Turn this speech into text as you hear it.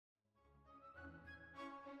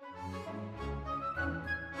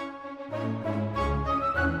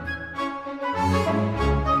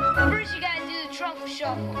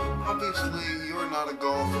shuffle. Obviously, you're not a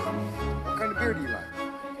golfer. What kind of beer do you like?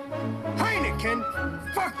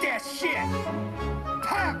 Heineken? Fuck that shit!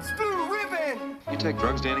 Pabst Blue Ribbon! You take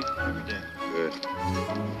drugs, Danny? Every day. Good.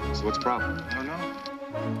 So what's the problem? I don't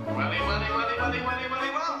know. Welly.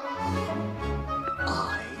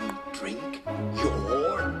 I drink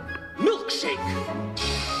your milkshake.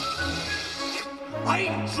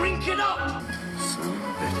 I drink it up. Son of a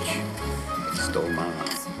bitch. Stole mine.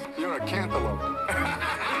 You're a cantaloupe.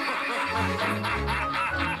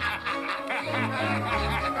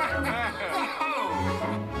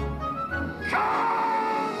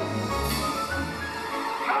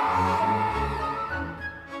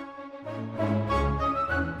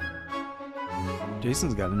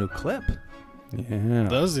 Jason's got a new clip. Yeah.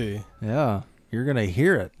 Does he? Yeah. You're going to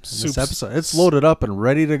hear it in this Soup's- episode. It's loaded up and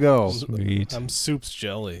ready to go. Sweet. I'm Soup's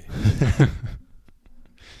jelly.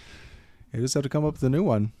 You just have to come up with a new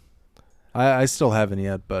one. I still haven't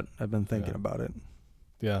yet, but I've been thinking about it.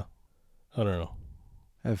 Yeah. I don't know.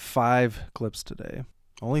 I have 5 clips today.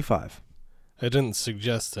 Only 5. I didn't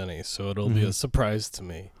suggest any, so it'll be a surprise to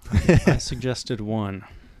me. I suggested one,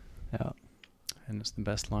 Yeah. and it's the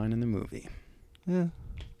best line in the movie. Yeah.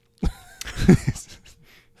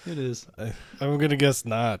 It is. I'm going to guess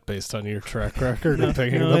not, based on your track record of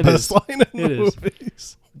picking No, the it best is. line in It the is.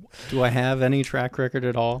 movies. Do I have any track record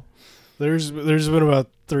at all? There's been about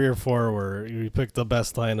 3 or 4 where you picked the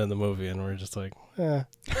best line in the movie, and we're just like, eh.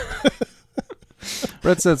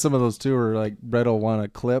 Brett said some of those too were like, Brett will want a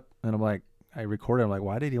clip, and I'm like, I recorded, I'm like,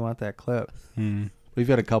 why did he want that clip? We've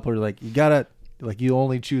got a couple who are like, you gotta, like, you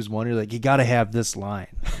only choose one. You're like, you gotta have this line.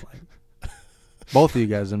 I'm like, both of you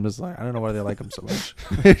guys, I'm just like, I don't know why they like him so much.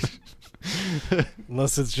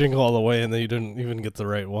 Unless it's Jingle All the Way, and then you didn't even get the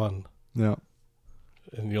right one. No.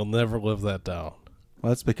 And you'll never live that down. Well,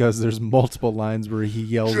 that's because there's multiple lines where he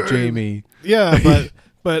yells Jamie. Yeah,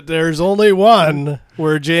 but there's only one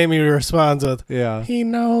where Jamie responds with, Yeah. he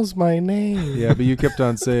knows my name. Yeah, but you kept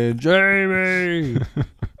on saying, Jamie.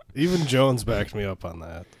 Even Jones backed me up on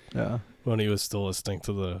that Yeah. when he was still listening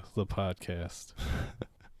to the podcast.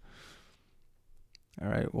 All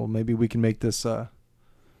right. Well, maybe we can make this a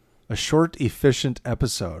short, efficient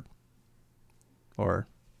episode. Or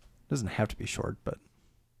it doesn't have to be short, but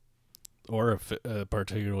Or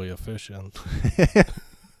particularly efficient.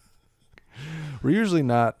 we're usually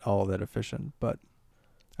not all that efficient. But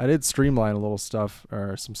I did streamline a little stuff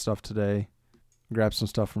or some stuff today. Grabbed some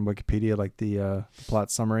stuff from Wikipedia, like the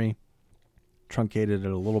plot summary. Truncated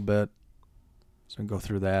it a little bit. So we can go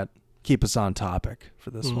through that. Keep us on topic for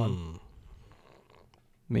this one.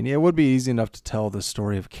 I mean, it would be easy enough to tell the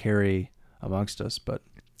story of Carrie amongst us, but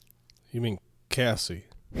You mean Cassie?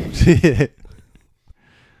 because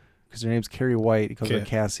her name's Carrie White, he calls her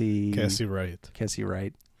Cassie. Cassie Wright. Cassie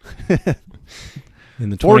Wright. In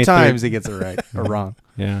the 4 times he gets it right or wrong.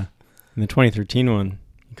 Yeah. In the 2013 one,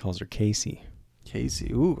 he calls her Casey.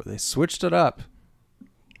 Casey. Ooh, they switched it up.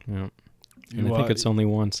 Yeah. You And I think it's only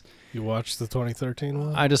once. You watched the 2013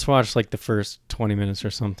 one? I just watched like the first 20 minutes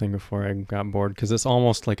or something before I got bored because it's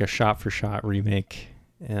almost like a shot-for-shot remake,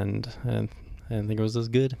 and I didn't think it was as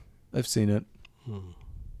good. I've seen it.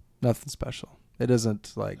 Nothing special. It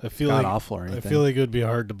isn't like I feel god like awful or anything. I feel like it would be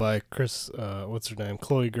hard to buy Chris. What's her name?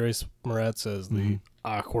 Chloe Grace Moretz as the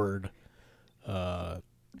awkward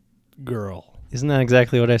girl. Isn't that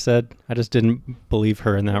exactly what I said? I just didn't believe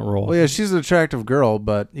her in that role. Well, yeah, she's an attractive girl,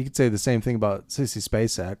 but you could say the same thing about Sissy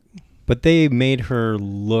Spacek. But they made her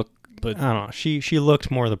look. But I don't know. She looked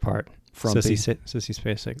more the part. Frumpy. Sissy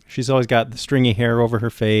Spacek. She's always got the stringy hair over her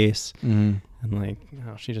face, Mm-hmm. and like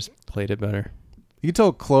she just played it better. You can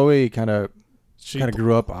tell Chloe kind of she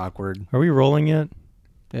grew up awkward. Are we rolling yet?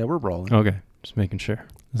 Yeah, we're rolling. Okay, just making sure.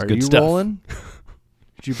 This is Are good you stuff. rolling?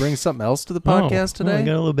 Did you bring something else to the podcast I today?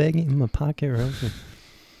 got a little baggie in my pocket right here.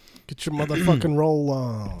 Get your motherfucking roll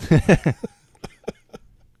on.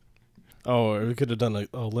 Oh, we could have done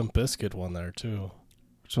a Limp Bizkit one there too.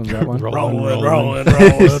 Which one's that one? rolling.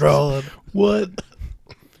 What?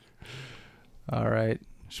 All right.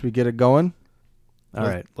 Should we get it going? All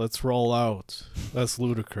right. Let's roll out. That's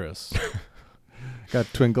ludicrous. Got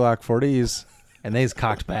twin Glock 40s, and they's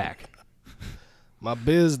cocked back. My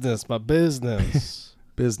business.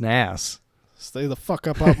 Business. Stay the fuck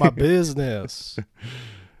up out my business.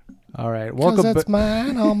 All right. Welcome that's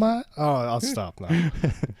mine, all mine. Oh, I'll stop now.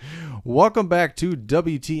 Welcome back to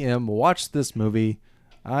WTM. Watch this movie.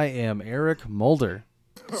 I am Eric Mulder.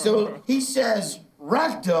 So he says,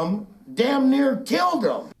 wrecked him, damn near killed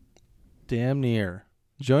him. Damn near.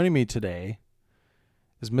 Joining me today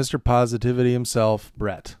is Mr. Positivity himself,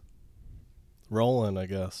 Brett. Rolling, I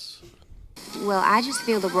guess. Well, I just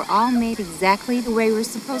feel that we're all made exactly the way we're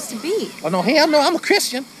supposed to be. Oh, no, hell no, I'm a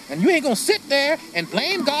Christian, and you ain't gonna sit there and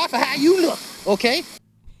blame God for how you look, okay?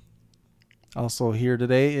 Also here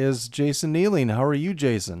today is Jason Nealing. How are you,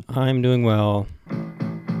 Jason? I'm doing well.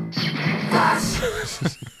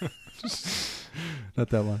 Not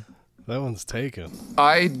that one. That one's taken.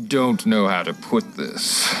 I don't know how to put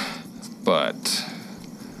this, but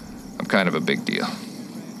I'm kind of a big deal.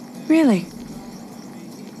 Really?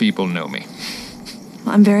 People know me.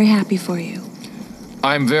 Well, I'm very happy for you.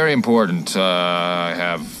 I'm very important. I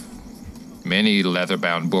have many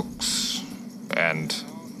leather-bound books, and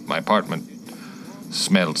my apartment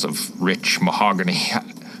smells of rich mahogany.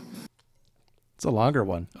 It's a longer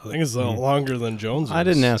one. I think it's longer than Jones's. I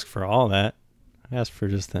didn't ask for all that. I asked for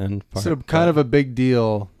just the end part. So kind of a big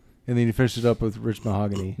deal, and then you finished it up with rich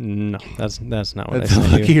mahogany. No, that's not what That's I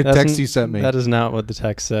sent like you. your That's text you sent me. That is not what the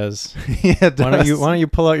text says. Yeah, it why don't does. you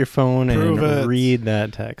pull out your phone Prove and it. read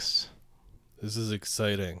that text? This is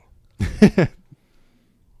exciting.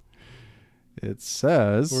 It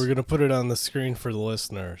says... We're going to put it on the screen for the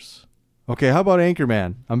listeners. Okay, how about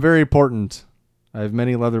Anchorman? I'm very important. I have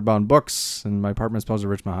many leather-bound books, and my apartment smells of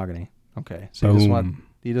rich mahogany. Okay, so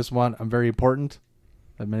you just want I'm very important?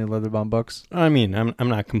 I have many leather-bound books? I mean, I'm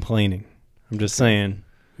not complaining. I'm just saying.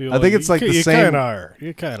 I think it's like the you same... kind of are.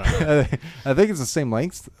 You kind of are. I think it's the same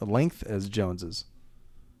length as Jones's.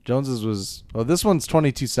 Jones's was... Oh, this one's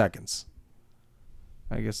 22 seconds.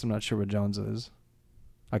 I guess I'm not sure what Jones is.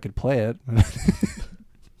 I could play it.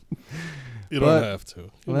 You don't have to.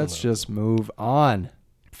 Let's just move on.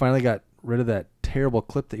 Finally got rid of that terrible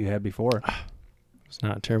clip that you had before. It's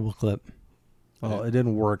not a terrible clip. Well, it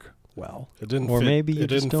didn't work well. It didn't Or fit, maybe you it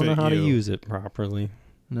just didn't don't know fit how to you. use it properly.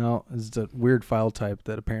 No, it's a weird file type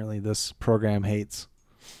that apparently this program hates.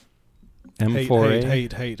 M4A.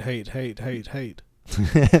 Hate.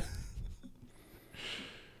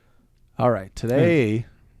 All right, today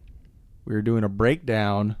we're doing a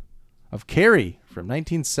breakdown of Carrie from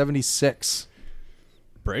 1976.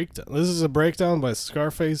 Breakdown. This is a breakdown by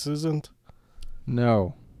Scarface, isn't?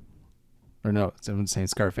 No. Or no, I'm saying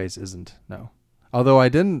Scarface isn't. No. Although I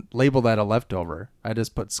didn't label that a leftover. I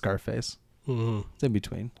just put Scarface. Mm-hmm. It's in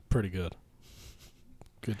between. Pretty good.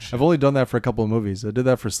 Good shit. I've only done that for a couple of movies. I did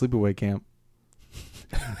that for Sleepaway Camp.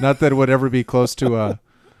 Not that it would ever be close to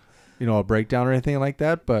a breakdown or anything like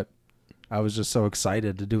that, but I was just so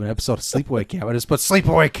excited to do an episode of Sleepaway Camp. I just put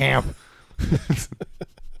Sleepaway Camp.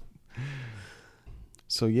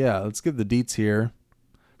 So yeah, let's give the deets here.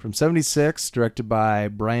 From 76, directed by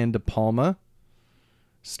Brian De Palma,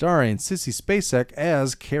 starring Sissy Spacek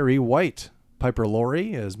as Carrie White, Piper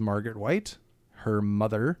Laurie as Margaret White, her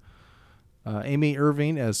mother, Amy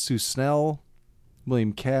Irving as Sue Snell,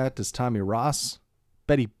 William Catt as Tommy Ross,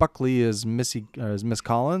 Betty Buckley as Miss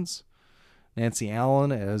Collins, Nancy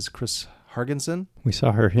Allen as Chris Hargensen. We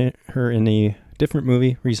saw her in a different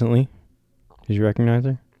movie recently. Did you recognize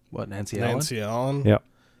her? What, Nancy Allen? Nancy Allen? Yep.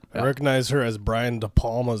 I recognize her as Brian De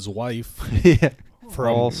Palma's wife. Yeah. From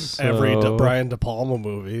Also- every Brian De Palma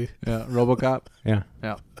movie. Yeah, RoboCop. Yeah.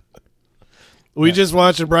 Yeah. We just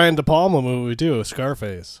watched a Brian De Palma movie too,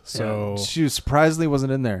 Scarface. So Yeah. She surprisingly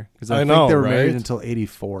wasn't in there because I think know, they were right? married until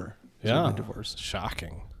 84. So yeah, they're divorced.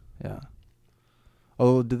 shocking. Yeah.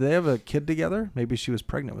 Oh, did they have a kid together? Maybe she was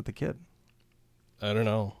pregnant with the kid. I don't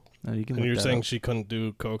know. No, you can And look you're that saying up. she couldn't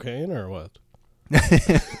do cocaine or what?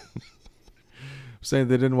 Saying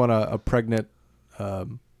they didn't want a pregnant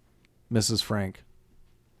Mrs. Frank.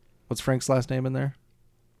 What's Frank's last name in there?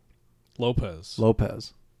 Lopez.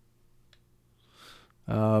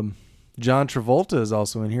 John Travolta is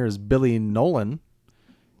also in here as Billy Nolan.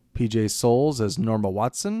 PJ Souls as Norma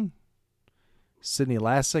Watson. Sidney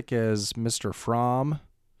Lassick as Mr. Fromm.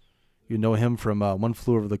 You know him from One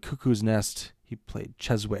Flew Over the Cuckoo's Nest. He played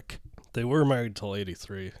Cheswick. They were married till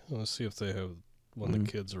 83. Let's see if they have when the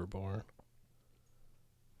kids were born.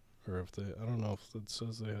 Or if they, I don't know if it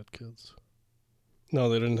says they had kids. No,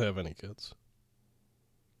 they didn't have any kids.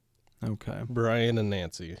 Okay. Brian and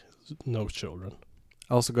Nancy, no children.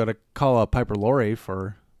 I also got to call out Piper Laurie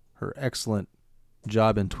for her excellent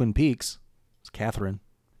job in Twin Peaks. It's Catherine.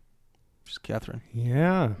 She's Catherine.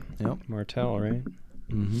 Yeah. Yep. Martell, right?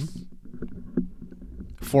 Mm-hmm.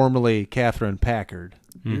 Formerly Catherine Packard.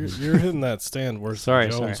 You're hitting that stand worse Sorry.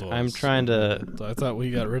 than Jones was. I'm trying to... I thought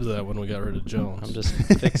we got rid of that when we got rid of Jones. I'm just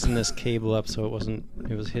fixing this cable up so it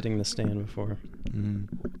was hitting the stand before.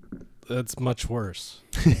 That's much worse.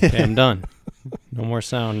 Okay, I'm done. No more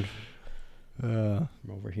sound Uh,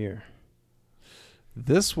 from over here.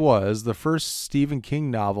 This was the first Stephen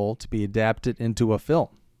King novel to be adapted into a film.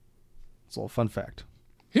 It's a little fun fact.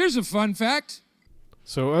 Here's a fun fact.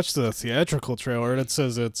 So watch the theatrical trailer, and it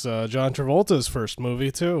says it's John Travolta's first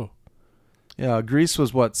movie, too. Yeah, Grease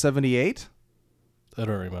was what, 78? I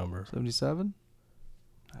don't remember. 77?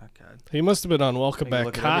 Oh, God. He must have been on Welcome Take a Back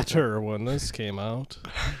look at Kotter when this came out,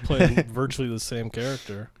 playing virtually the same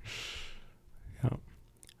character.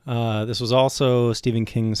 This was also Stephen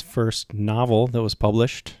King's first novel that was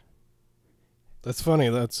published. That's funny.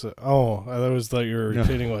 That's I always thought you were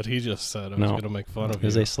repeating what he just said. I was going to make fun of you.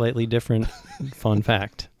 It's a slightly different fun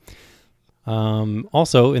fact.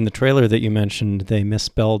 Also, in the trailer that you mentioned, they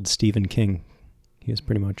misspelled Stephen King. He was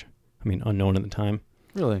pretty much, unknown at the time.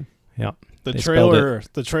 Really? Yeah. The trailer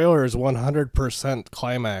is 100%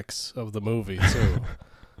 climax of the movie, too.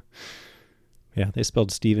 Yeah, they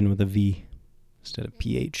spelled Stephen with a V instead of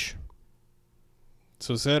PH.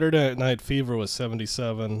 So Saturday Night Fever was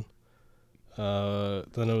 77. Then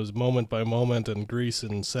it was Moment by Moment and Grease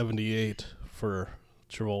in 78 for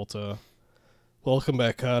Travolta. Welcome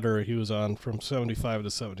Back Kotter, he was on from 75 to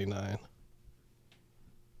 79.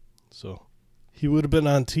 So he would have been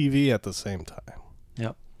on TV at the same time.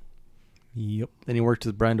 Yep. Then he worked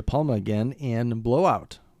with Brian De Palma again in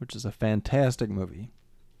Blowout, which is a fantastic movie.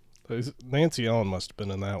 Nancy Allen must have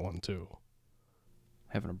been in that one, too.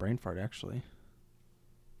 Having a brain fart, actually.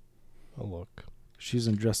 Oh, look. She's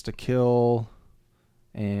in Dressed to Kill,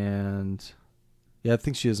 and I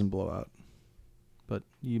think she is in Blowout. But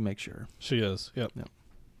you make sure. She is, yep.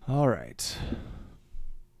 All right.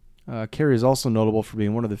 Carrie is also notable for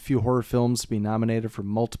being one of the few horror films to be nominated for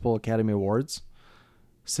multiple Academy Awards.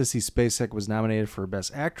 Sissy Spacek was nominated for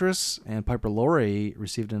Best Actress, and Piper Laurie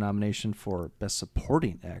received a nomination for Best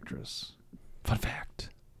Supporting Actress. Fun fact.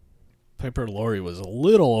 Piper Laurie was a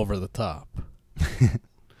little over the top.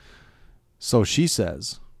 So she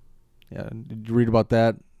says. Yeah, did you read about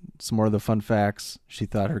that? Some more of the fun facts. She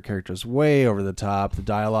thought her character was way over the top. The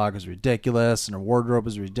dialogue was ridiculous, and her wardrobe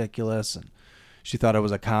was ridiculous, and she thought it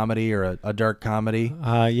was a comedy or a dark comedy.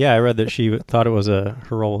 Yeah, I read that she thought it was her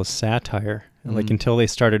role was satire. Like until they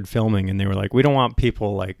started filming, and they were like, "We don't want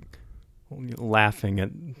people like laughing at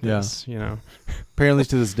this," Apparently,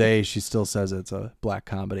 to this day, she still says it's a black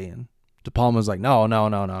comedy, and De Palma's like, "No,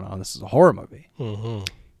 this is a horror movie." Mm-hmm.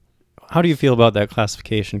 How do you feel about that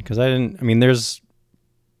classification? Because there's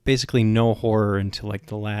basically no horror until like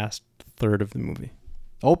the last third of the movie.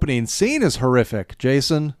 Opening scene is horrific,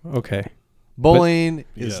 Jason. Okay. Bullying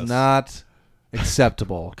is not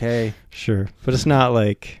acceptable, okay? Sure. But it's not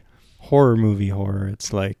like horror movie horror.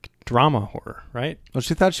 It's like drama horror, right? Well,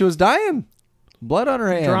 she thought she was dying. Blood on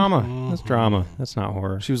her hand. Drama. Mm-hmm. That's drama. That's not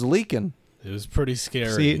horror. She was leaking. It was pretty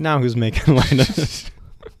scary. See, now who's making light of it?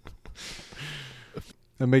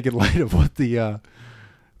 And making light of what the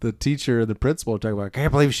teacher, the principal, talking about. I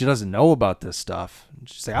can't believe she doesn't know about this stuff. And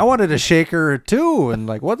she's like, I wanted to shake her too, and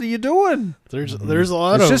like, what are you doing? There's a lot it's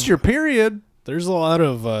of. It's just your period. There's a lot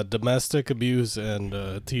of domestic abuse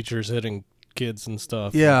and teachers hitting kids and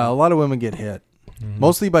stuff. Yeah, a lot of women get hit,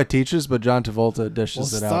 mostly by teachers, but John Travolta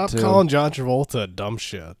dishes it out too. Stop calling John Travolta dumb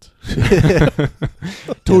shit.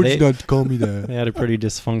 Told you not to call me that. They had a pretty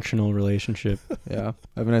dysfunctional relationship. Yeah,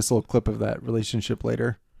 I have a nice little clip of that relationship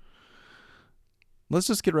later. Let's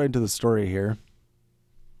just get right into the story here.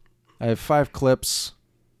 I have 5 clips,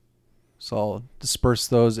 so I'll disperse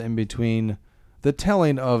those in between the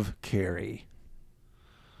telling of Carrie.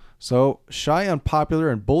 So, shy, unpopular,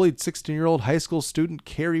 and bullied 16-year-old high school student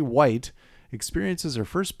Carrie White experiences her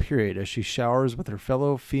first period as she showers with her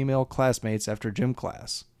fellow female classmates after gym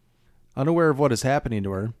class. Unaware of what is happening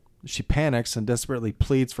to her, she panics and desperately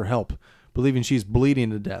pleads for help, believing she's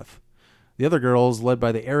bleeding to death. The other girls, led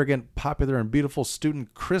by the arrogant, popular, and beautiful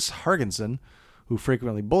student Chris Hargensen, who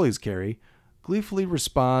frequently bullies Carrie, gleefully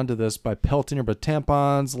respond to this by pelting her with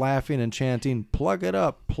tampons, laughing, and chanting, "Plug it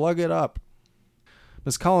up, plug it up."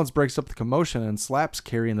 Miss Collins breaks up the commotion and slaps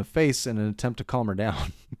Carrie in the face in an attempt to calm her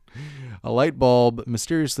down. A light bulb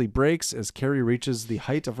mysteriously breaks as Carrie reaches the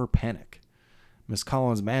height of her panic. Miss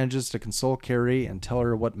Collins manages to console Carrie and tell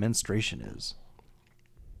her what menstruation is.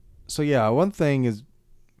 So yeah, one thing is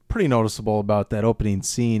pretty noticeable about that opening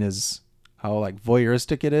scene is how like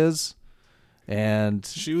voyeuristic it is. And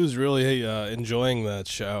she was really enjoying that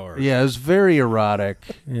shower. Yeah, it was very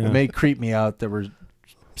erotic. Yeah. It may creep me out.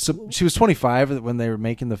 So she was 25 when they were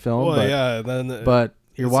making the film. Well, but, yeah, then but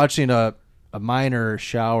you're watching a minor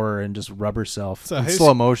shower and just rub herself in it's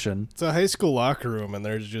slow motion. It's a high school locker room, and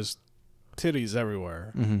there's just titties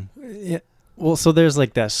everywhere. Mm-hmm. Yeah. Well, so there's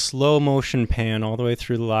like that slow motion pan all the way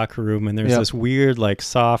through the locker room, and there's this weird like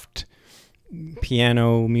soft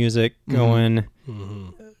piano music going. Mm-hmm.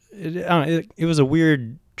 It was a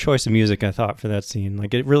weird choice of music, I thought, for that scene.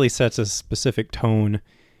 Like it really sets a specific tone,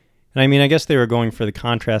 And I mean, I guess they were going for the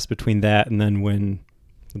contrast between that and then when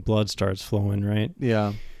the blood starts flowing, right?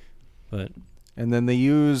 Yeah. But And then they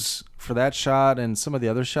use, for that shot and some of the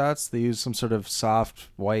other shots, they use some sort of soft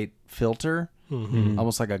white filter,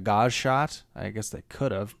 almost like a gauze shot. I guess they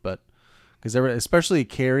could have, but because especially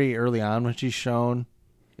Carrie early on when she's shown,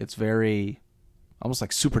 it's very almost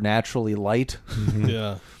like supernaturally light.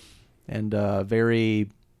 Yeah. And very,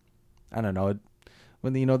 I don't know,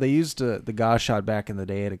 when they used the gauze shot back in the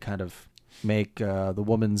day to kind of make the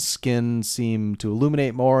woman's skin seem to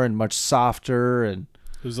illuminate more and much softer, and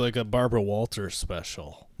it was like a Barbara Walters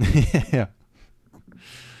special. yeah.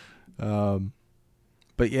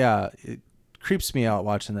 But yeah, it creeps me out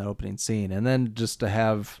watching that opening scene, and then just to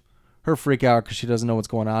have her freak out because she doesn't know what's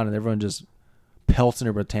going on, and everyone just pelting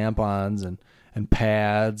her with tampons and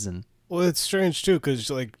pads and. Well, it's strange too because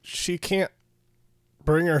like she can't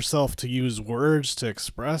bring herself to use words to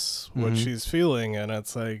express what she's feeling, and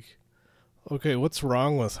it's like, okay, what's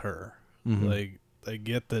wrong with her? Like, I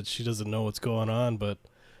get that she doesn't know what's going on, but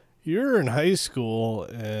you're in high school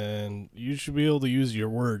and you should be able to use your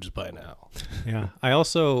words by now. yeah, I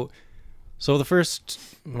also, so the first,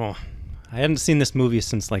 well, I hadn't seen this movie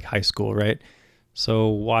since like high school, right? So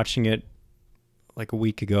watching it like a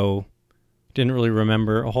week ago, didn't really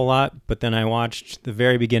remember a whole lot, but then I watched the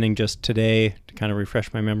very beginning just today to kind of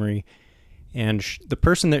refresh my memory. And the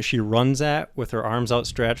person that she runs at with her arms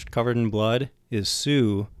outstretched, covered in blood, is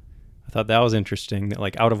Sue. I thought that was interesting, that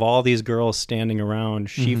like out of all these girls standing around,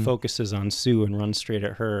 she focuses on Sue and runs straight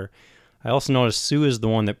at her. I also noticed Sue is the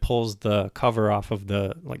one that pulls the cover off of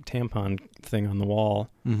the like tampon thing on the wall.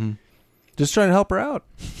 Just trying to help her out.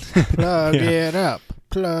 Plug it up.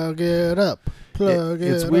 Plug it up.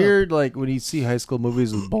 It's weird, like when you see high school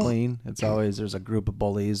movies with bullying, it's always there's a group of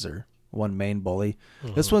bullies or one main bully.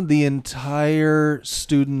 This one, the entire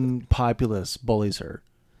student populace bullies her.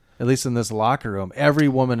 At least in this locker room, every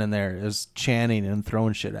woman in there is chanting and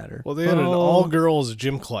throwing shit at her. Well, they had an all-girls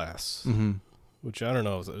gym class, which I don't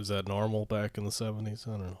know. Is that normal back in the 70s?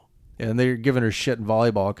 I don't know. Yeah, and they're giving her shit in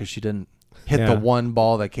volleyball because she didn't hit the one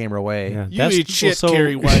ball that came her way. Yeah, you eat shit,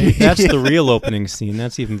 Carrie White. That's the real opening scene.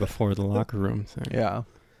 That's even before the locker room thing. Yeah.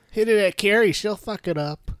 Hit it at Carrie. She'll fuck it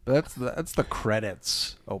up. That's the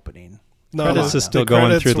credits opening. No, credits is still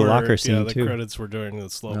going through the locker scene, yeah, the too. credits were during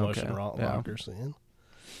the slow motion locker scene.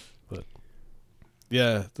 But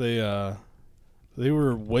yeah, they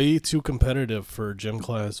were way too competitive for gym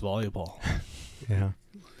class volleyball. Yeah.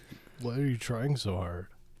 Why are you trying so hard?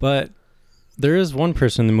 But there is one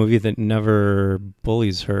person in the movie that never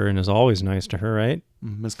bullies her and is always nice to her, right?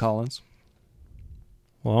 Miss Collins.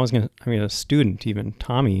 Well, a student even,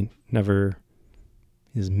 Tommy, never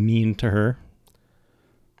is mean to her,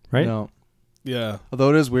 right? No. Yeah.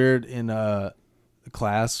 Although it is weird in the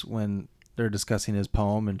class when they're discussing his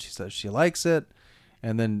poem and she says she likes it,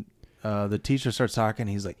 and then the teacher starts talking.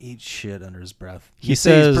 He's like, eat shit under his breath. He's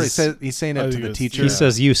saying it to the teacher. He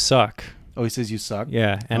says, you suck. Oh, he says you suck?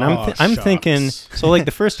 Yeah. And I'm thinking, so like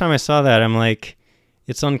the first time I saw that, I'm like,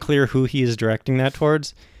 it's unclear who he is directing that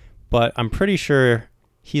towards, but I'm pretty sure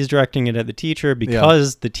he's directing it at the teacher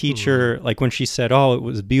because the teacher, like when she said, oh, it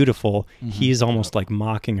was beautiful, he's almost like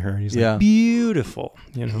mocking her. He's like, beautiful,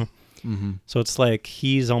 you know? So it's like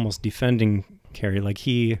he's almost defending Carrie. Like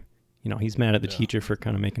he's mad at the teacher for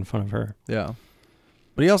kind of making fun of her. Yeah.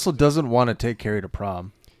 But he also doesn't want to take Carrie to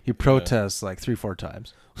prom. He protests like 3-4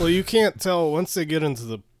 times. Well, you can't tell once they get into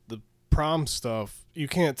the prom stuff, you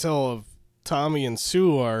can't tell if Tommy and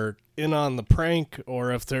Sue are in on the prank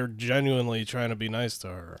or if they're genuinely trying to be nice to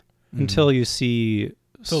her. Until you see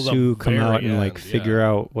Sue come out and like figure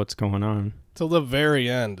out what's going on. Till the very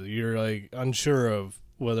end, you're like unsure of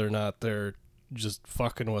whether or not they're just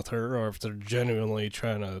fucking with her or if they're genuinely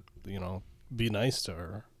trying to, be nice to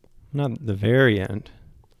her. Not the very end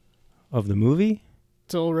of the movie?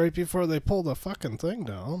 Till right before they pull the fucking thing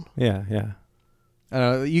down. Yeah.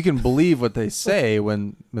 You can believe what they say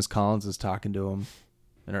when Miss Collins is talking to him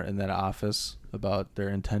in that office about their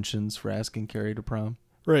intentions for asking Carrie to prom.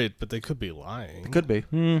 Right, but they could be lying. It could be.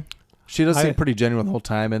 She does seem pretty genuine the whole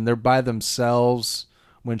time, and they're by themselves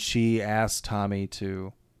when she asks Tommy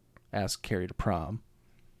to ask Carrie to prom.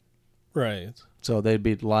 Right. So they'd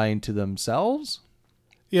be lying to themselves?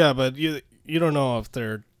 Yeah, but you don't know if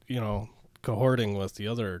they're, cohorting with the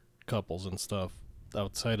other couples and stuff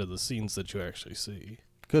outside of the scenes that you actually see.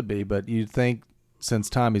 Could be, but you'd think since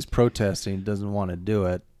Tommy's protesting, doesn't want to do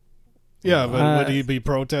it. Yeah, but would he be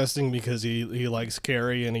protesting because he likes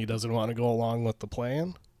Carrie and he doesn't want to go along with the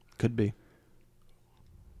plan? Could be.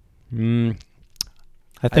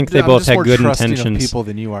 I think they I'm both just had more good trusting intentions. of people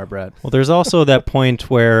than you are, Brett. Well, there's also that point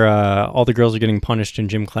where all the girls are getting punished in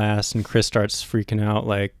gym class, and Chris starts freaking out,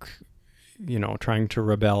 like, trying to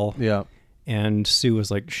rebel. Yeah. And Sue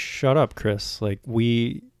was like, "Shut up, Chris. Like,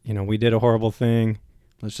 we did a horrible thing."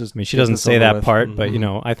 Let's just. I mean, she get doesn't this say over that with. part, but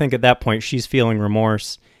I think at that point she's feeling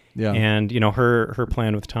remorse. Yeah. And her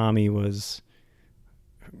plan with Tommy was,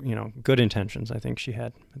 good intentions. I think she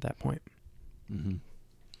had at that point. Mm-hmm.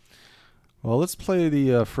 Well, let's play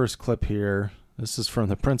the first clip here. This is from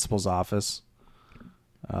the principal's office,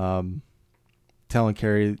 telling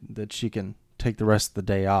Carrie that she can take the rest of the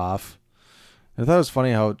day off. I thought it was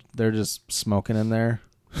funny how they're just smoking in there.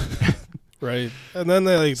 Right. And then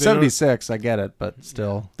they 76, I get it, but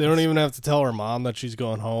still. They don't even have to tell her mom that she's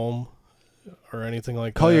going home or anything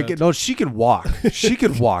like Call that. you, no, she could walk. She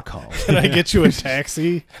could walk home. Can I get you a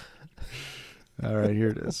taxi? All right, here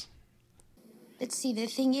it is. But see, the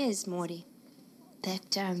thing is, Morty,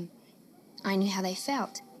 that I knew how they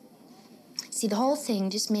felt. See, the whole thing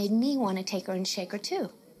just made me want to take her and shake her, too.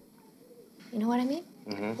 You know what I mean?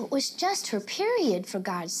 Mm-hmm. It was just her period, for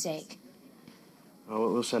God's sake.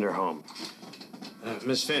 Oh, we'll send her home.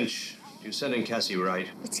 Miss Finch, you're sending Cassie, right?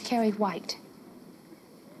 It's Carrie White.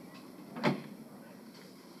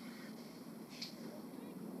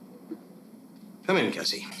 Come in,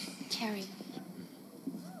 Cassie. Carrie.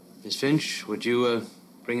 Miss Finch, would you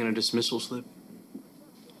bring in a dismissal slip?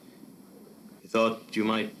 You thought you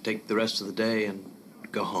might take the rest of the day and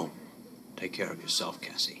go home. Take care of yourself,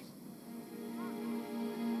 Cassie.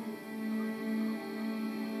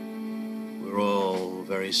 We're all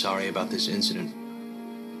very sorry about this incident.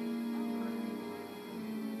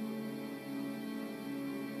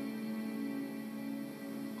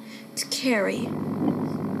 It's Carrie.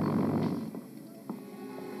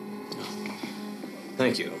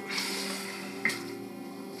 Thank you.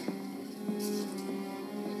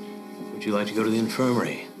 Would you like to go to the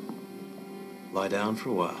infirmary? Lie down for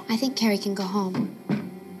a while. I think Carrie can go home.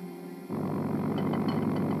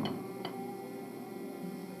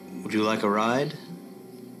 Would you like a ride?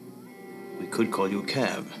 We could call you a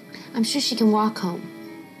cab. I'm sure she can walk home.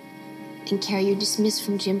 And Carrie, you're dismissed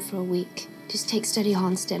from gym for a week. Just take study hall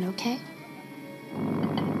instead, okay?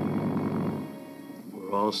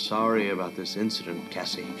 We're all sorry about this incident,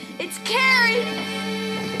 Cassie. It's Carrie!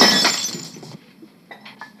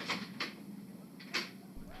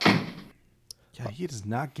 Yeah, he does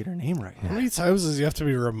not get her name right. How many times does he have to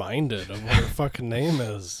be reminded of what her fucking name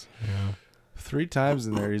is? Yeah. 3 times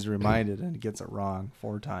in there he's reminded and gets it wrong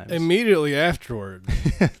 4 times. Immediately afterward,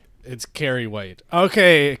 it's Carrie White.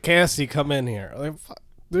 Okay, Cassie, come in here. Like,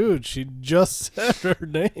 dude, she just said her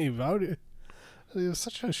name. How do you have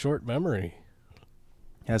such a short memory?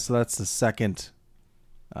 Yeah, so that's the second,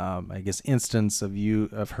 I guess, instance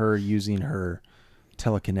of her using her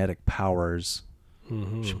telekinetic powers.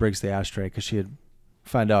 Mm-hmm. She breaks the ashtray because she had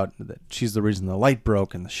found out that she's the reason the light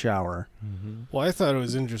broke in the shower. Mm-hmm. Well, I thought it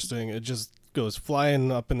was interesting. It just goes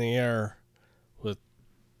flying up in the air with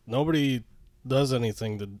nobody does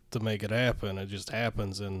anything to make it happen. It just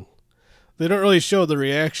happens, and they don't really show the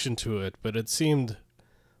reaction to it, but it seemed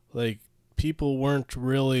like people weren't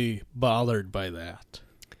really bothered by that.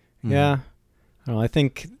 Yeah. I don't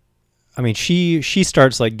know, I mean, she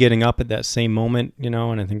starts like getting up at that same moment, and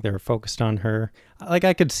I think they were focused on her. Like,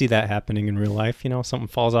 I could see that happening in real life, something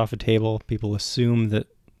falls off a table. People assume that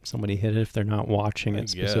somebody hit it if they're not watching it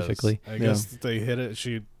specifically. I guess they hit it.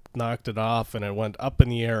 She knocked it off, and it went up in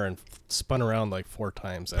the air and spun around like 4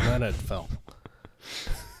 times, and then it fell.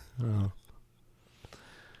 Oh.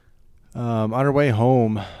 On her way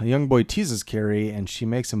home, a young boy teases Carrie, and she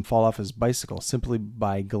makes him fall off his bicycle simply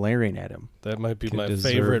by glaring at him. That might be my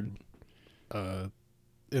favorite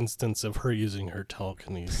instance of her using her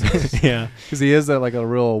telekinesis. Yeah, because he has that like a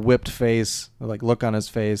real whipped face, like look on his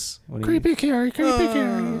face. When Creepy Carrie, creepy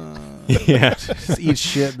Carrie. Yeah, just eat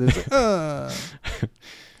shit. Yeah,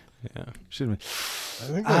 shouldn't be. I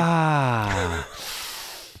think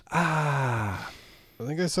I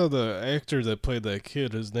think I saw the actor that played that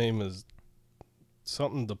kid. His name is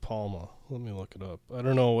something De Palma. Let me look it up. I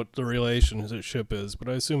don't know what the relationship is, but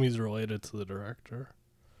I assume he's related to the director.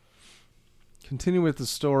 Continue with the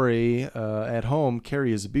story. At home,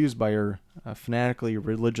 Carrie is abused by her fanatically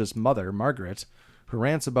religious mother, Margaret, who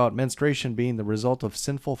rants about menstruation being the result of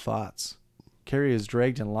sinful thoughts. Carrie is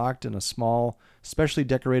dragged and locked in a small, specially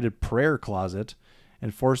decorated prayer closet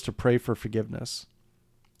and forced to pray for forgiveness.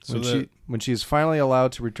 So when she is finally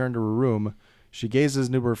allowed to return to her room, she gazes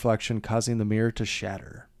into her reflection, causing the mirror to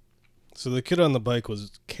shatter. So the kid on the bike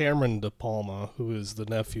was Cameron De Palma, who is the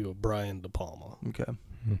nephew of Brian De Palma. Okay.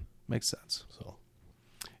 Makes sense. So,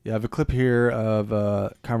 Yeah, I have a clip here of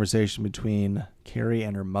a conversation between Carrie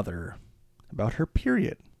and her mother about her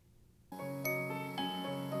period.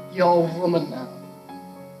 You're a woman now.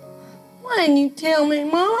 Why didn't you tell me,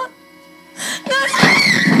 Mama?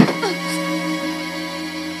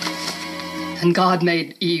 And God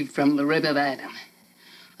made Eve from the rib of Adam.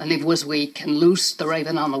 And Eve was weak and loosed the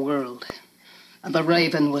raven on the world. And the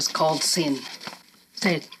raven was called sin.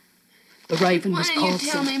 Say it. The raven was called sin. Why didn't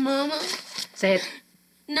you tell me, Mama? Say it.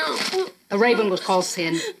 No. The raven was called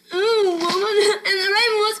sin. Ooh, Mama. And the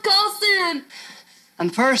raven was called sin.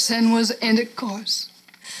 And first sin was intercourse.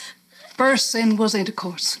 First sin was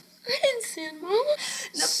intercourse. I didn't sin, Mama.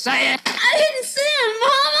 No. Say it. I didn't sin,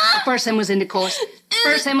 Mama. First sin was intercourse.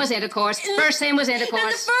 First sin was intercourse. First sin was intercourse.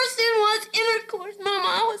 And the first sin was intercourse, Mama.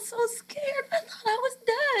 I was so scared. I thought I was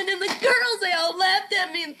dying. And the girls, they all laughed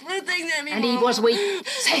at me and threw things at me, And Mama. Eve was weak.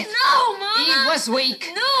 Say it. No, Mama. Eve was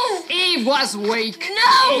weak. No. Eve was weak.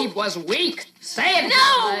 No. Eve was weak. Say it.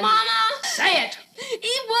 No, Eve. Mama. Say it.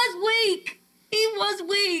 Eve was weak. Eve was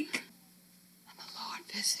weak. And the Lord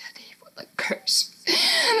visited Eve with a curse.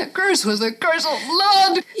 And the curse was a curse of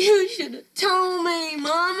blood. You should have told me,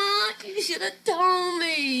 Mama. You should have told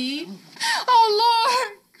me. Oh,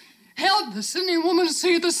 Lord. Help the sinning woman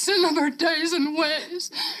see the sin of her days and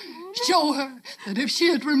ways. Show her that if she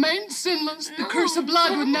had remained sinless, the curse of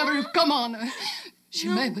blood would never have come on her. She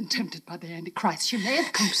may have been tempted by the Antichrist. She may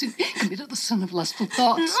have committed the sin of lustful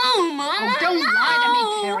thoughts. No, Mama. Oh, don't lie to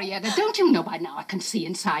me, Carrietta. Don't you know by now I can see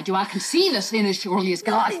inside you? I can see the sin as surely as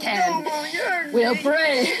God can. We'll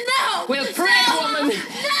pray. No. We'll pray, woman.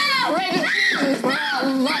 No. Pray to Jesus for our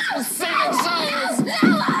lustful saving souls.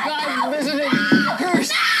 God visited the curse.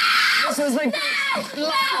 This was the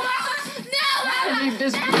and he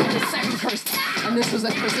visited the second curse. And this was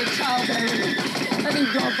the curse of childbearing. And he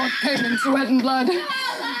brought forth pain and sweat and blood.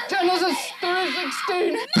 Genesis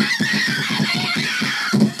 3:16.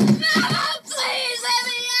 Mama, please let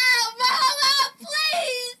me out. Mama,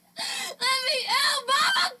 please let me out.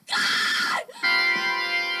 Mama, God.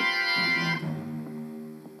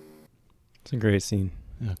 It's a great scene.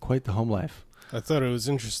 Yeah, quite the home life. I thought it was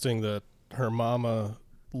interesting that her mama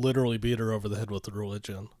literally beat her over the head with the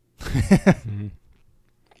religion. Mm-hmm.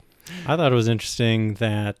 I thought it was interesting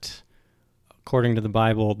that, according to the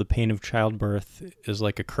Bible, the pain of childbirth is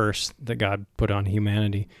like a curse that God put on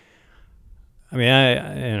humanity. I mean,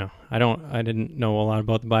 I didn't know a lot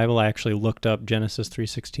about the Bible. I actually looked up Genesis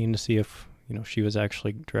 3:16 to see if she was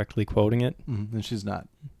actually directly quoting it. Mm-hmm. And she's not.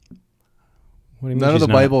 What do you mean None of she's the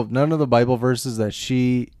not? Bible, none of the Bible verses that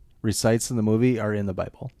she recites in the movie are in the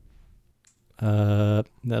Bible.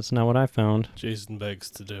 That's not what I found. Jason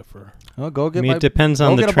begs to differ. Oh, go get. I mean, my, it depends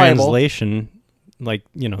on go the get a Bible. translation. Like,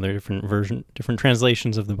 there are different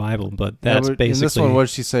translations of the Bible, but that's basically. In this one, what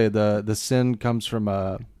did she say? The sin comes from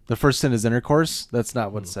the first sin is intercourse. That's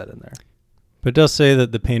not what's said in there. But it does say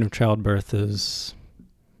that the pain of childbirth is,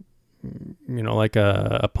 like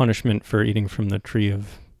a punishment for eating from the tree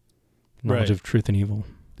of knowledge of truth and evil.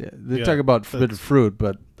 Yeah, they talk about forbidden fruit,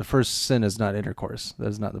 but the first sin is not intercourse. That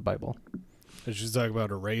is not the Bible. And she's talking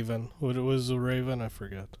about a raven. What was a raven? I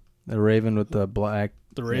forget. The raven with the black.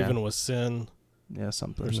 The raven was sin. Yeah,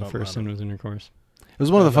 something. The first sin was intercourse. It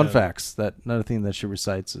was one of the fun facts that another thing that she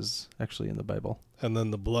recites is actually in the Bible. And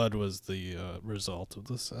then the blood was the result of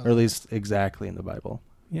the sin. Or at least exactly in the Bible.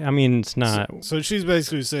 Yeah, I mean, it's not. So she's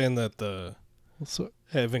basically saying that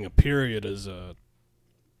having a period is a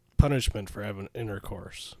punishment for having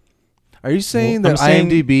intercourse. Are you saying that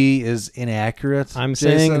IMDb is inaccurate? I'm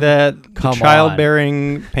Jason? saying that the Come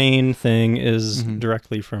childbearing pain thing is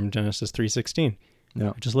directly from Genesis 3:16. No,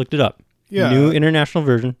 I just looked it up. Yeah. New International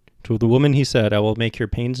Version. To the woman he said, I will make your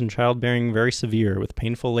pains in childbearing very severe. With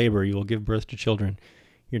painful labor you will give birth to children.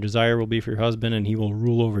 Your desire will be for your husband, and he will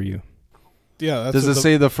rule over you. Yeah. That's Does it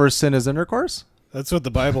say the first sin is intercourse? That's what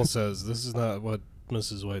the Bible says. This is not what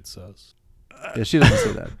Mrs. White says. Yeah, she doesn't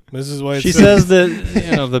say that. Mrs. White She says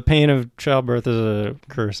that the pain of childbirth is a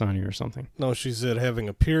curse on you or something. No, she said having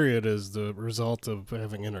a period is the result of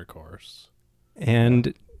having intercourse.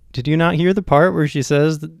 And did you not hear the part where she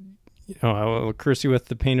says that, I will curse you with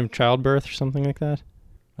the pain of childbirth or something like that?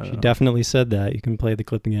 She definitely said that. You can play the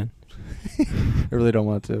clip again. I really don't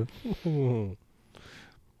want to.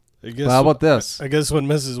 I guess, well, how about this? I guess when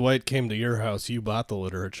Mrs. White came to your house, you bought the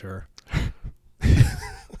literature.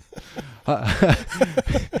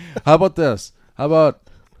 How about this? How about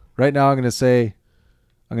right now I'm going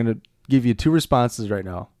to give you two responses right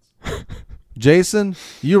now. Jason,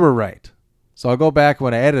 you were right. So I'll go back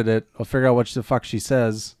when I edit it. I'll figure out what the fuck she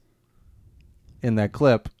says in that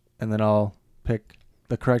clip, and then I'll pick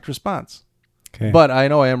the correct response. Okay. But I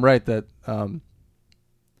know I am right that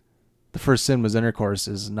the first sin was intercourse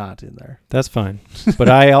is not in there. That's fine. But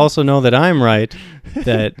I also know that I'm right,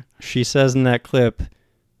 that she says in that clip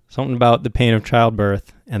something about the pain of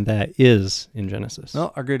childbirth, and that is in Genesis.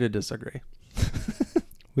 No, agree to disagree.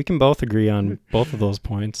 We can both agree on both of those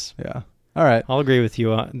points. Yeah. All right. I'll agree with you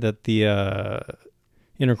that the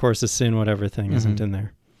intercourse is sin, whatever thing isn't in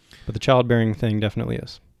there. But the childbearing thing definitely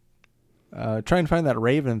is. Try and find that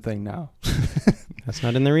raven thing now. That's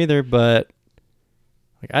not in there either, but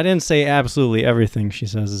like I didn't say absolutely everything she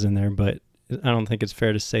says is in there, but I don't think it's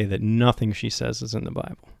fair to say that nothing she says is in the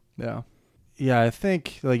Bible. Yeah. Yeah, I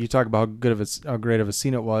think like you talk about how great of a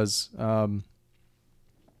scene it was. I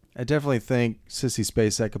definitely think Sissy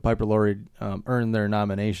Spacek and Piper Laurie earned their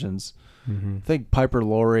nominations. Mm-hmm. I think Piper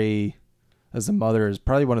Laurie as the mother is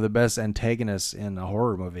probably one of the best antagonists in a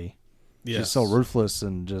horror movie. Yes. She's so ruthless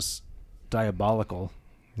and just diabolical.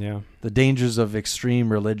 Yeah. The dangers of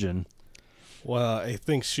extreme religion. Well, I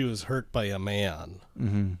think she was hurt by a man.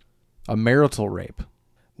 Mm-hmm. A marital rape.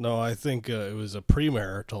 No, I think it was a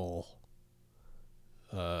premarital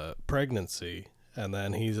pregnancy, and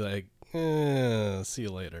then he's like, see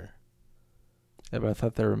you later. Yeah, but I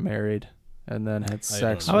thought they were married and then had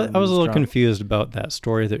sex. I was a little confused about that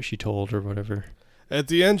story that she told or whatever. At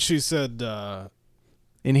the end, she said...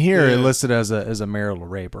 in here, it listed as a marital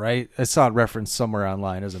rape, right? I saw it referenced somewhere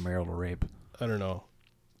online as a marital rape. I don't know.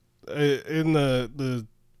 In the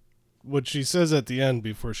what she says at the end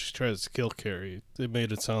before she tries to kill Carrie, it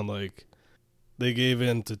made it sound like they gave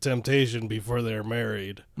in to temptation before they were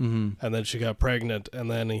married, and then she got pregnant, and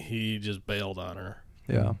then he just bailed on her.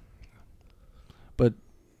 Yeah, but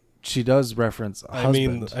she does reference a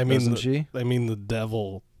husband, doesn't she? I mean, the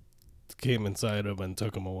devil came inside him and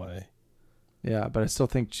took him away. Yeah, but I still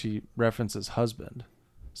think she references husband.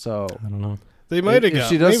 So I don't know. They might have if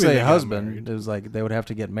she does say husband, it was like they would have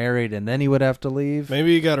to get married and then he would have to leave.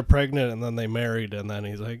 Maybe he got her pregnant and then they married and then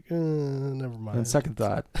he's like, never mind. And second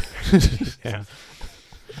thought. Yeah.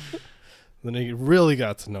 Then he really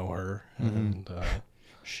got to know her. And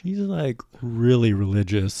she's like really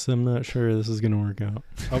religious. I'm not sure this is going to work out.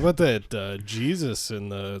 How about that Jesus in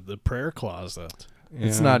the prayer closet? Yeah.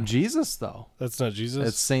 It's not Jesus, though. That's not Jesus?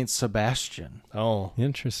 It's Saint Sebastian. Oh.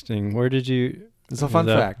 Interesting. Where did you... It's a fun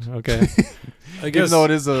fact. Okay. I guess, even though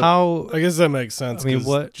it is I guess that makes sense. I mean,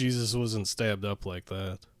 what... Jesus wasn't stabbed up like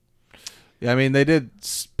that. Yeah, I mean, they did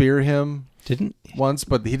spear him once,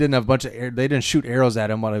 but he didn't have a bunch of... They didn't shoot arrows at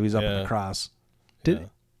him while he was up on the cross.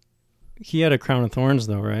 He had a crown of thorns,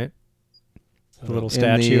 though, right? The little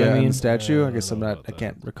statue, the statue? I guess I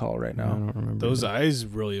can't recall right now. I don't remember. Those eyes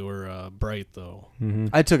really were bright, though. Mm-hmm.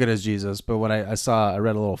 I took it as Jesus, but when I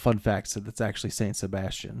read a little fun fact, said that's actually Saint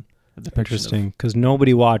Sebastian. Interesting, because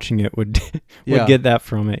nobody watching it would get that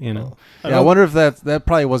from it, you know. I wonder if that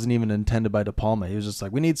probably wasn't even intended by De Palma. He was just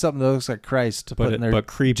like, we need something that looks like Christ to put in their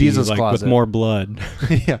creepy, Jesus like closet with more blood.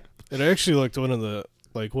 Yeah, it actually looked one of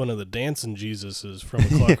the dancing Jesuses from A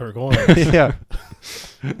Clockwork Orange. Yeah.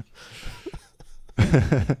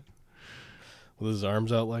 With his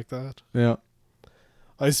arms out like that. Yeah.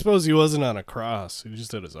 I suppose he wasn't on a cross. He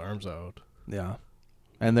just had his arms out. Yeah.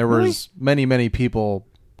 And there was many people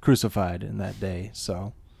crucified in that day.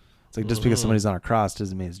 So it's like just because somebody's on a cross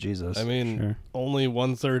doesn't mean it's Jesus. I mean, only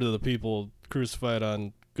 1/3 of the people crucified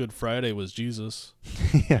on Good Friday was Jesus.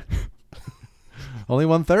 Yeah. Only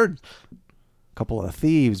 1/3. A couple of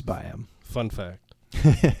thieves by him. Fun fact.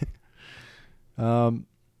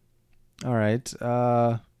 All right.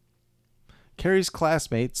 Carrie's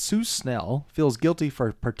classmate, Sue Snell, feels guilty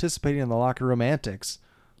for participating in the locker room antics,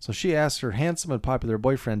 so she asks her handsome and popular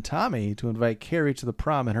boyfriend, Tommy, to invite Carrie to the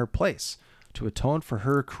prom in her place to atone for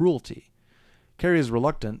her cruelty. Carrie is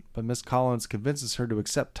reluctant, but Miss Collins convinces her to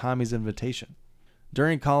accept Tommy's invitation.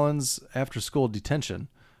 During Collins' after-school detention,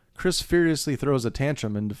 Chris furiously throws a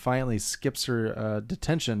tantrum and defiantly skips her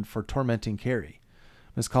detention for tormenting Carrie.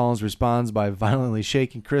 Miss Collins responds by violently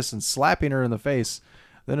shaking Chris and slapping her in the face,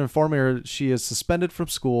 then informing her she is suspended from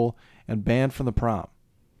school and banned from the prom.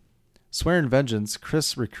 Swearing vengeance,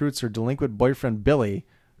 Chris recruits her delinquent boyfriend Billy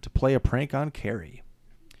to play a prank on Carrie.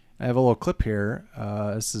 I have a little clip here.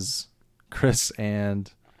 This is Chris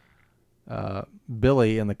and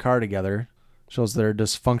Billy in the car together. Shows their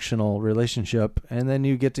dysfunctional relationship, and then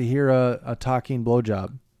you get to hear a talking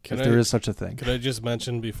blowjob, if there is such a thing. Could I just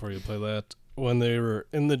mention before you play that, when they were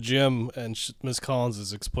in the gym and Miss Collins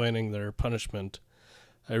is explaining their punishment,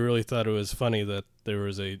 I really thought it was funny that there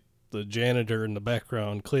was the janitor in the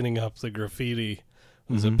background cleaning up the graffiti.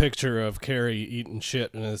 It was a picture of Carrie eating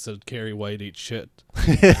shit, and it said Carrie White eats shit.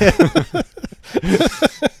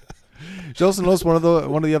 She also knows one of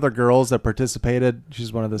the other girls that participated.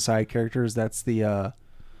 She's one of the side characters. That's the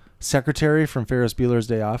secretary from Ferris Bueller's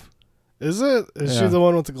Day Off. Is it? Is she the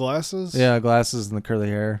one with the glasses? Yeah, glasses and the curly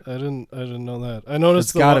hair. I didn't know that. I noticed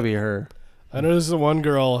it's got to be her. I noticed the one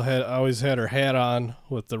girl always had her hat on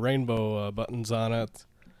with the rainbow buttons on it,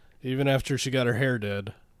 even after she got her hair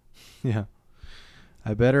did. Yeah.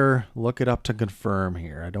 I better look it up to confirm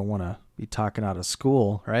here. I don't want to be talking out of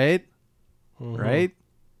school, right? Mm-hmm. Right?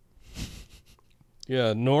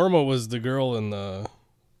 Yeah, Norma was the girl in the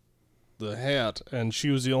hat, and she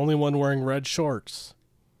was the only one wearing red shorts.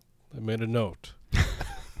 I made a note.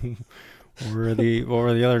 What were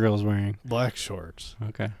the other girls wearing? Black shorts.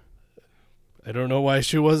 Okay. I don't know why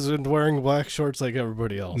she wasn't wearing black shorts like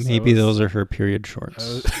everybody else. Maybe those are her period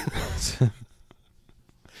shorts.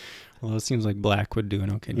 Well, it seems like black would do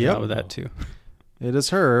an okay job of that too. It is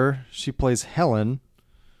her. She plays Helen,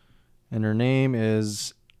 and her name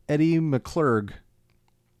is Edie McClurg.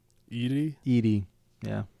 Edie?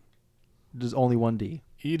 Yeah. There's only one D.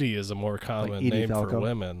 Edie is a more common name for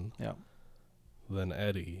women than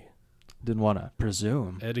Eddie. Didn't want to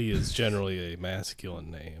presume. Eddie is generally a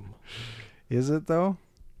masculine name. Is it, though?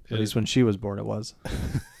 At least when she was born, it was.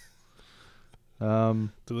 Do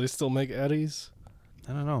they still make Eddies?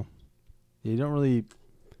 I don't know. You don't really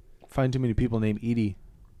find too many people named Edie.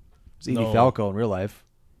 It's Edie Falco in real life.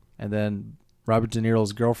 And then Robert De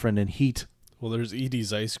Niro's girlfriend in Heat. Well, there's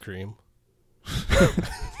Edie's Ice Cream.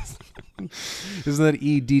 Isn't that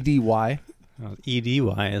E-D-D-Y? Oh,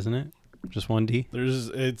 E-D-Y, isn't it? Just one D?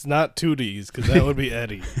 It's not two Ds, because that would be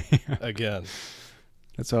Eddie. Again.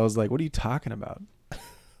 That's why I was like, what are you talking about?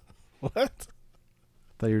 What?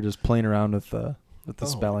 Thought you were just playing around with the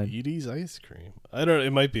spelling. Edie's Ice Cream.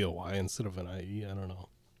 It might be a Y instead of an I-E. I don't know.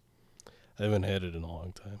 I haven't had it in a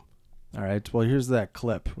long time. All right. Well, here's that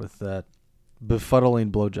clip with that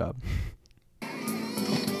befuddling blowjob.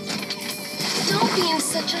 Don't be in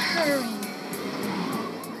such a hurry.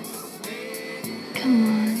 Come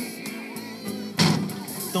on.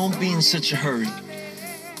 Don't be in such a hurry.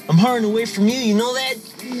 I'm hurrying away from you, you know that?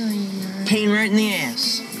 No, you're not. Pain right in the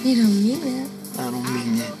ass. You don't mean that. I don't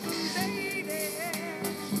mean that.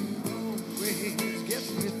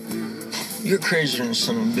 You're crazier than a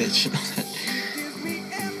son of a bitch, you know that?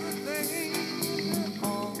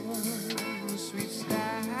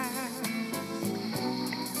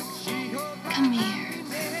 Come here.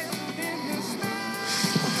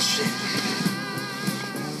 Oh, shit.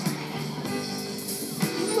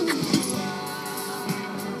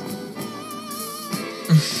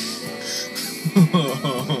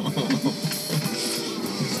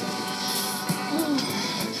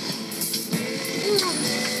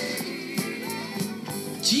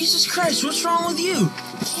 Jesus Christ, what's wrong with you?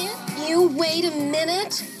 Can't you wait a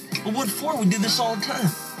minute? Well, what for? We do this all the time.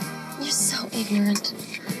 You're so ignorant.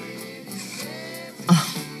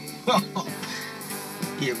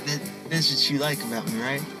 Yeah, that's what you like about me,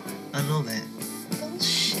 right? I know that.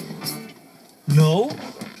 Bullshit. No?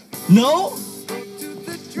 No?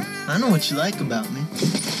 I know what you like about me.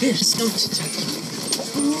 This, don't you touch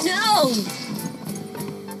me. No!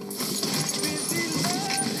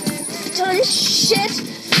 Done shit!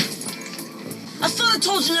 I thought I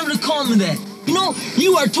told you never to call me that. You know,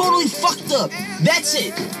 you are totally fucked up. That's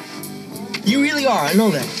it. You really are, I know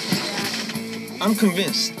that. I'm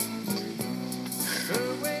convinced.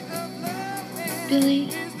 Billy.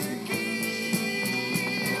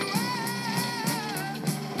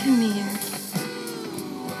 Come here.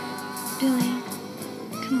 Billy,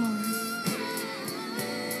 come on.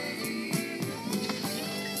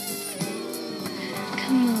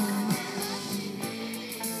 Come on.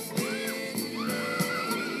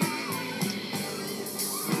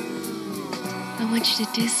 I want you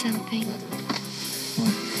to do something.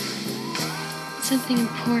 Something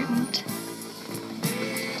important.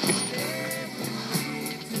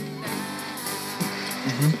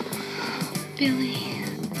 Billy.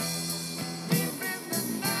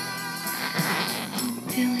 Oh,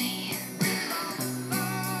 Billy.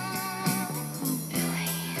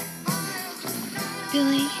 Oh, Billy.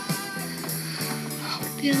 Billy. Oh,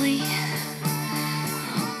 Billy.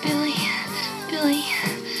 Oh, Billy. Billy.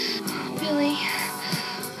 Oh, Billy.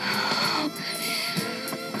 Oh,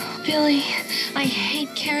 Billy. I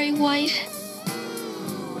hate Carrie White.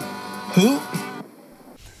 Who?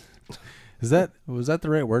 Was that the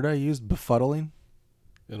right word I used? Befuddling?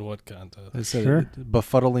 In what context? I said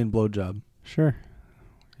befuddling blowjob. Sure.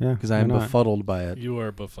 Yeah. Because I am befuddled by it. You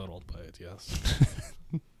are befuddled by it, yes.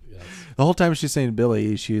 Yes. The whole time she's saying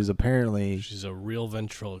Billy, she's apparently... She's a real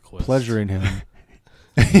ventriloquist. Pleasuring him.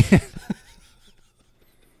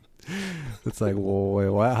 It's like,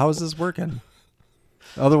 whoa, wait, how is this working?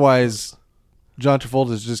 Otherwise, John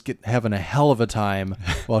Travolta's just having a hell of a time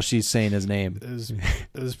while she's saying his name.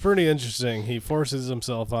 It was pretty interesting. He forces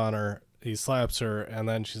himself on her. He slaps her, and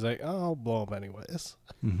then she's like, "Oh, I'll blow him anyways."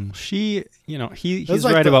 Mm-hmm. She, he's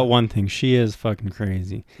like right about one thing. She is fucking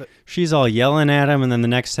crazy. She's all yelling at him, and then the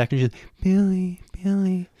next second she's Billy.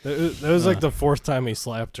 That was like the fourth time he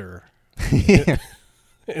slapped her in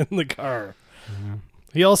the car. Yeah.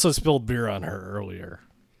 He also spilled beer on her earlier.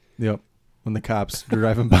 Yep. When the cops are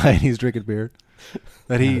driving by and he's drinking beer.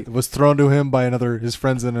 That he was thrown to him by his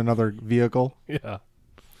friends in another vehicle. Yeah.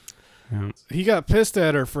 He got pissed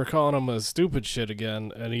at her for calling him a stupid shit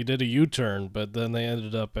again, and he did a U-turn, but then they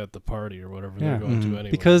ended up at the party or whatever they're going to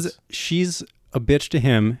anyway. Because she's a bitch to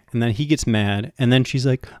him, and then he gets mad, and then she's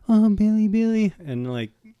like, "Oh, Billy," and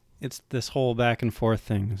like it's this whole back and forth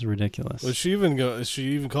thing. It's ridiculous. Well, she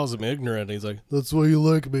even calls him ignorant. And he's like, "That's why you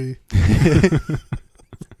like me."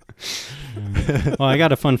 Well, I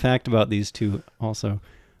got a fun fact about these two also.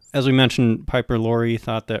 As we mentioned, Piper Laurie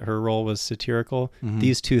thought that her role was satirical. Mm-hmm.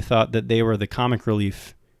 These two thought that they were the comic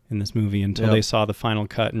relief in this movie until they saw the final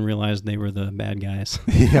cut and realized they were the bad guys.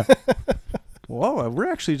 Yeah. Whoa,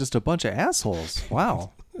 we're actually just a bunch of assholes.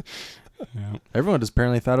 Wow. Yeah. Everyone just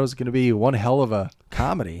apparently thought it was going to be one hell of a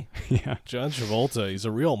comedy. Yeah. John Travolta, he's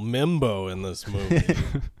a real mimbo in this movie.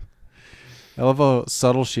 I love how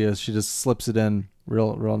subtle she is. She just slips it in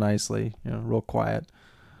real nicely, real quiet.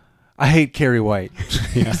 I hate Carrie White.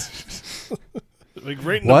 Yeah. Like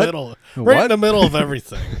right in the middle. Right in the middle of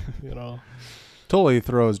everything, Totally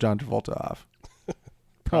throws John Travolta off.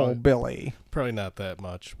 Probably, Oh, Billy. Probably not that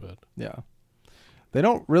much, but yeah. They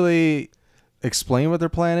don't really explain what their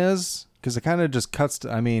plan is because it kind of just cuts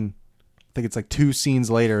to, I think it's like 2 scenes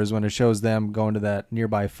later is when it shows them going to that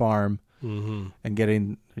nearby farm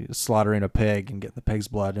and slaughtering a pig and getting the pig's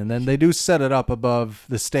blood. And then they do set it up above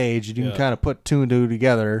the stage and you can kind of put 2 and 2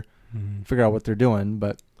 together, figure out what they're doing.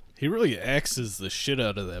 But he really axes the shit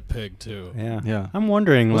out of that pig too. Yeah. Yeah. I'm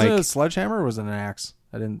wondering, was it a sledgehammer or was it an axe?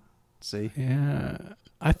 I didn't see. Yeah.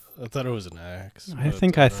 I thought it was an axe. I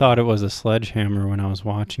think I thought it was a sledgehammer when I was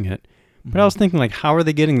watching it. But I was thinking, like, how are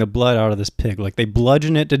they getting the blood out of this pig? Like, they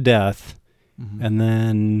bludgeon it to death, and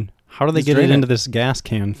then how do they get it into this gas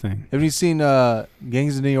can thing? Have you seen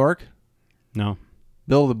Gangs of New York? No.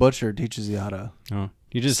 Bill the Butcher teaches you how to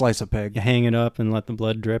you just slice a pig. You hang it up and let the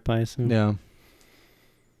blood drip, I assume. Yeah.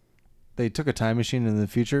 They took a time machine in the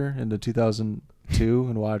future into 2002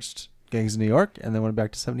 and watched Gangs of New York and then went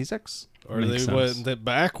back to 76. Or they went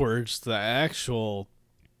backwards. The actual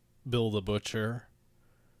Bill the Butcher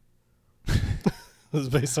was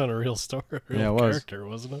based on a real story, character,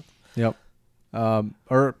 wasn't it? Yep.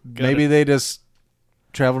 Or maybe they just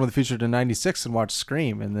traveled in the future to 96 and watched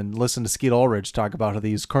Scream and then listened to Skeet Ulrich talk about how they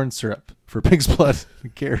use corn syrup for pig's blood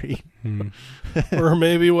and Carrie. Or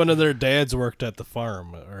maybe one of their dads worked at the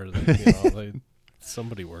farm, or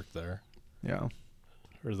somebody worked there. Yeah.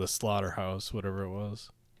 Or the slaughterhouse, whatever it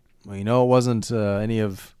was. Well, it wasn't any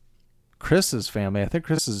of Chris's family. I think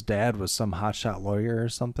Chris's dad was some hotshot lawyer or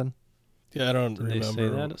something. Yeah, I don't remember. They say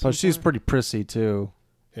that But she's pretty prissy too.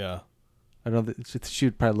 Yeah. I don't think she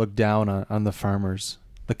would probably look down on the farmers,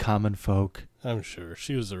 the common folk. I'm sure.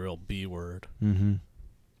 She was a real B word. Mm-hmm.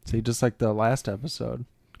 See, just like the last episode.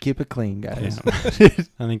 Keep it clean, guys. Yeah.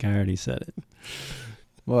 I think I already said it.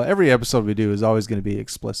 Well, every episode we do is always going to be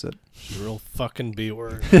explicit. Real fucking B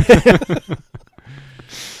word.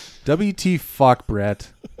 WT fuck,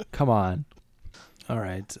 Brett. Come on. All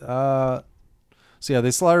right. So yeah,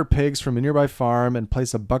 they slaughter pigs from a nearby farm and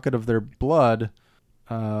place a bucket of their blood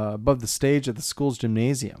above the stage at the school's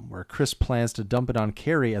gymnasium, where Chris plans to dump it on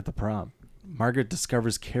Carrie at the prom. Margaret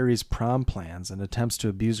discovers Carrie's prom plans and attempts to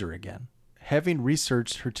abuse her again. Having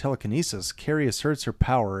researched her telekinesis, Carrie asserts her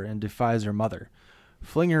power and defies her mother,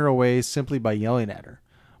 flinging her away simply by yelling at her.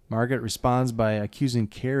 Margaret responds by accusing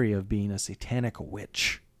Carrie of being a satanic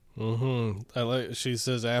witch. Mm-hmm. She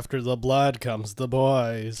says, after the blood comes the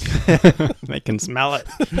boys. They can smell it.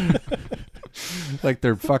 Like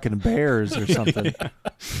they're fucking bears or something.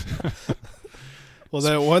 Well,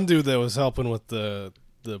 that one dude that was helping with the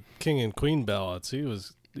king and queen ballots, he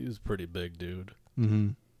was pretty big, dude. Mm-hmm.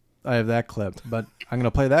 I have that clip, but I'm going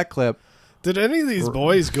to play that clip. Did any of these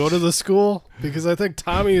boys go to the school? Because I think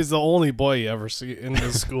Tommy is the only boy you ever see in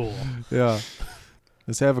the school. Yeah.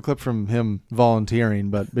 Let's have a clip from him volunteering,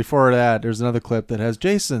 but before that, there's another clip that has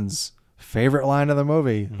Jason's favorite line of the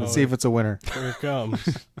movie. Let's see if it's a winner. Here it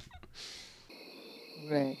comes.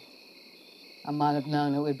 Red. I might have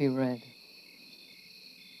known it would be red.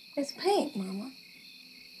 It's paint, Mama.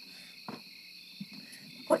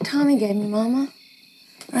 What Tommy gave me, Mama.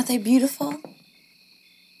 Aren't they beautiful?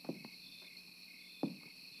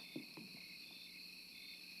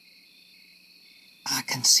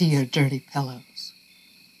 see your dirty pillows.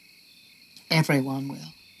 Everyone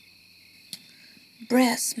will.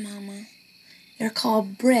 Breasts, Mama. They're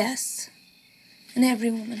called breasts. And every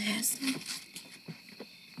woman has them.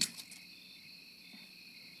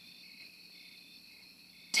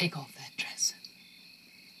 Take off that dress.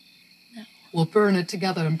 No. We'll burn it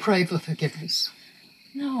together and pray for forgiveness.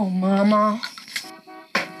 No, Mama.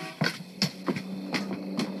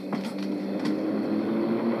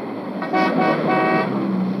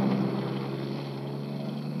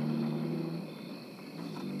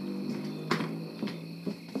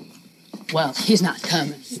 Well, he's not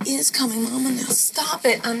coming. He is coming, Mama. Now stop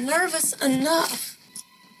it. I'm nervous enough.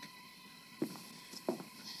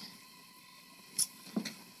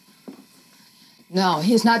 No,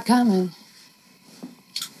 he's not coming.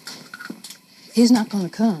 He's not going to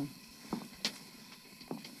come.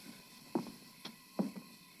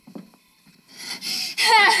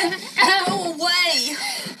 Away.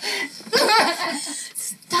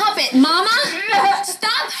 Stop it, Mama.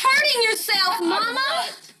 Stop hurting yourself, Mama.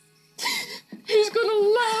 He's gonna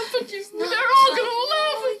laugh at you. They're all gonna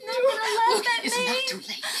laugh at you. Look, It's me. not too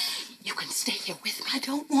late. You can stay here with me. I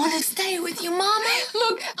don't want to stay with you, Mama.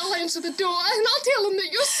 Look, I'll answer the door and I'll tell him that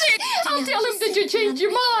you're sick. I'll tell him that you changed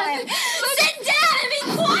your mind. Sit down and be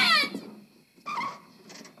quiet.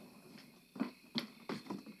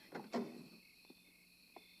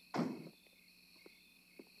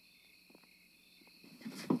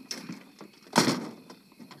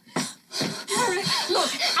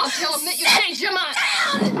 Look, I'll tell him that you changed your mind.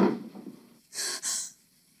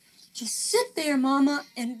 Just sit there, Mama,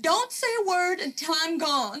 and don't say a word until I'm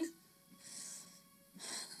gone.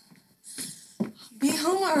 Be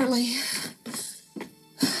home early.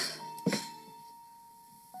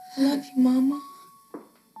 I love you, Mama.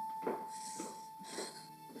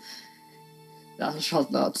 Thou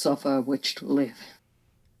shalt not suffer a witch to live.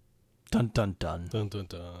 Dun dun dun. Dun dun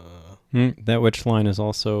dun. That witch line is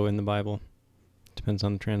also in the Bible. Depends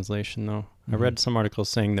on the translation, though. I read some articles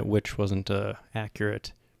saying that witch wasn't a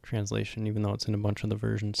accurate translation, even though it's in a bunch of the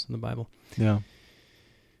versions of the Bible. Yeah.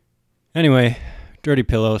 Anyway, dirty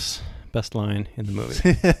pillows, best line in the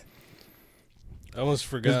movie. I almost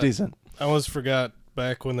forgot. It's decent. I almost forgot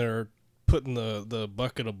back when they were putting the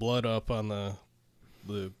bucket of blood up on the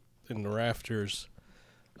in the rafters.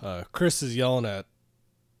 Chris is yelling at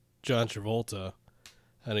John Travolta,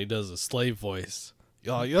 and he does a slave voice.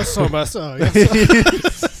 Oh, yes, sir, master.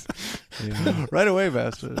 Yes, yeah. Right away,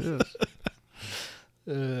 master. Yes.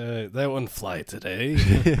 That wouldn't fly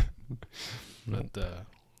today. But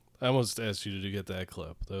I almost asked you to get that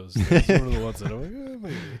clip. That was one of the ones that I'm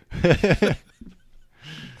like,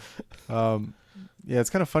 maybe. Yeah, it's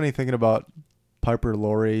kind of funny thinking about Piper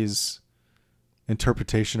Laurie's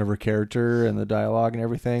interpretation of her character and the dialogue and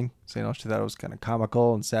everything. Saying, she thought it was kind of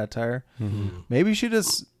comical and satire. Mm-hmm. Maybe she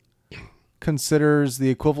just considers the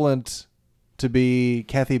equivalent to be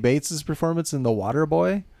Kathy Bates's performance in The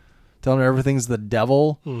Waterboy, telling her everything's the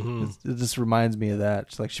devil. It just reminds me of that.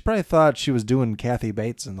 She's like, she probably thought she was doing Kathy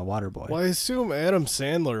Bates in The Waterboy. Well, I assume Adam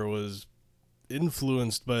Sandler was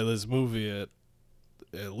influenced by this movie at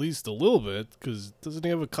least a little bit, because doesn't he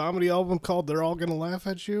have a comedy album called "They're All Gonna Laugh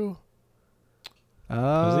at You"?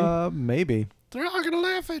 Maybe. They're all gonna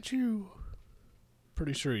laugh at you.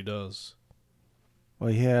 Pretty sure he does. Well,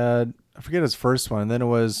 he had, I forget his first one. Then it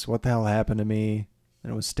was What the Hell Happened to Me.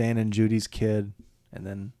 Then it was Stan and Judy's Kid. And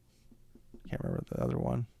then I can't remember the other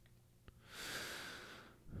one.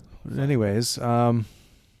 But anyways, while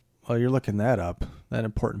you're looking that up, that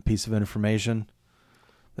important piece of information.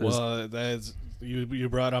 That's you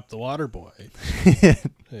brought up The Waterboy.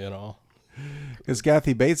 You know. Because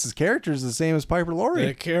Kathy Bates' character is the same as Piper Laurie.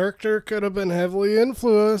 The character could have been heavily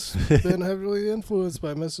influenced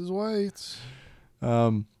by Mrs. White.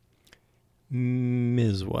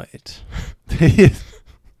 Ms. White.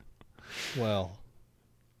 Well,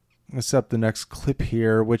 let's set up the next clip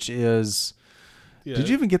here, which is... Yeah. Did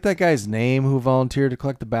you even get that guy's name who volunteered to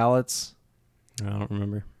collect the ballots? I don't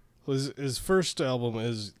remember. His first album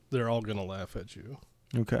is They're All Gonna Laugh at You.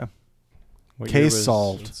 Okay. What Case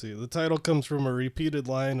solved. Let's see. The title comes from a repeated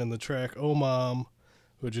line in the track "Oh Mom,"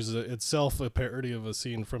 which is itself a parody of a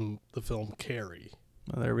scene from the film Carrie.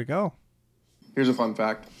 Well, there we go. Here's a fun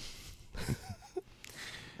fact.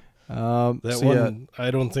 I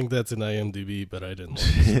don't think that's an IMDb, but I didn't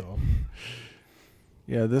look. So.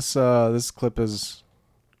 Yeah, this clip is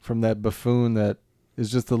from that buffoon that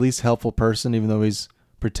is just the least helpful person, even though he's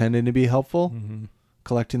pretending to be helpful,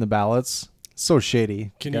 collecting the ballots. So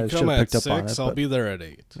shady. Can you come at 6? I'll be there at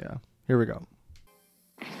 8. Yeah. Here we go.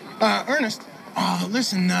 Ernest. Oh,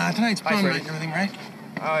 listen, tonight's prom night and everything, right?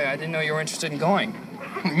 Oh, yeah, I didn't know you were interested in going.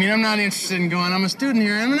 I mean, I'm not interested in going. I'm a student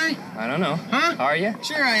here, am I? I don't know. Huh? Are you?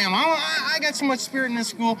 Sure I am. I got so much spirit in this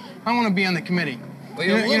school, I want to be on the committee. Well,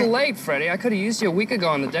 you're a little late, Freddie. I could have used you a week ago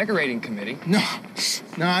on the decorating committee. No,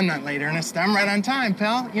 I'm not late, Ernest. I'm right on time,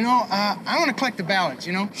 pal. I want to collect the ballots,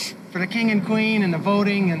 for the king and queen and the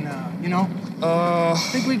voting and,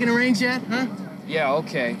 Think we can arrange that, huh? Yeah,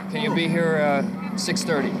 okay. Can you be here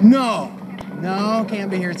 6:30? No, can't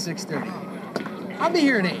be here at 6:30. I'll be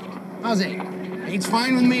here at 8. How's 8? 8's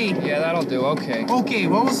fine with me. Yeah, that'll do. Okay. Okay,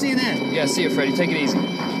 well, we'll see you then. Yeah, see you, Freddie. Take it easy.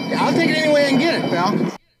 Yeah, I'll take it any way I can get it,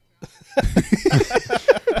 pal.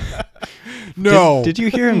 No. Did you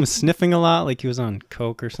hear him sniffing a lot, like he was on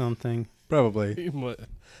coke or something? Probably.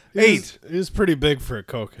 8. He's pretty big for a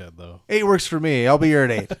cokehead, though. 8 works for me. I'll be here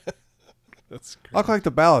at 8. That's great. I'll collect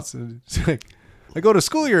the ballots. It's like, I go to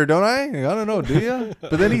school here, don't I? I don't know, do you?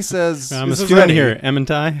 But then he says, I'm a student here,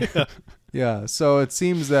 Emmentai. Yeah, so it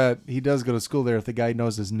seems that he does go to school there if the guy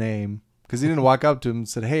knows his name. Because he didn't walk up to him and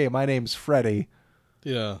said, hey, my name's Freddie.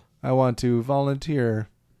 Yeah. I want to volunteer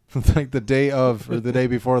like the day of or the day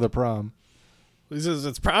before the prom. He says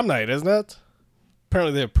it's prom night, isn't it?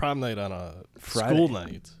 Apparently they have prom night on a Friday. school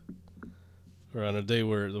night. Or on a day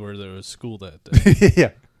where there was school that day.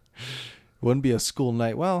 Yeah. Wouldn't be a school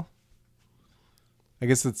night. Well, I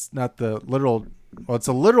guess it's not the literal... Well, it's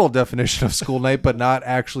a literal definition of school night, but not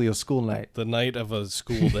actually a school night. The night of a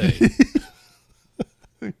school day.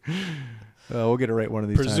 We'll get it right one of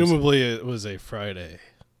these times. Presumably it was a Friday.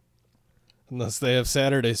 Unless they have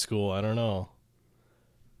Saturday school. I don't know.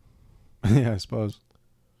 Yeah, I suppose.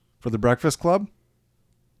 For the Breakfast Club?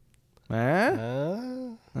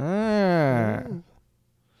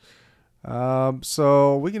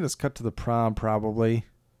 So we can just cut to the prom probably.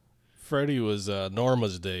 Freddie was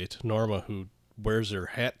Norma's date. Norma, who wears her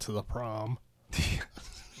hat to the prom.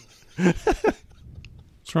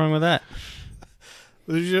 What's wrong with that?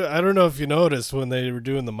 I don't know if you noticed when they were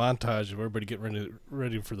doing the montage of everybody getting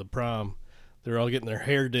ready for the prom. They were all getting their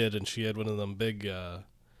hair did, and she had one of them big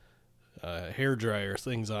hair dryer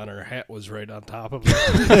things on. Her hat was right on top of it.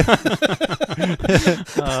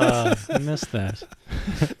 I missed that.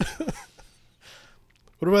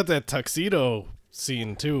 What about that tuxedo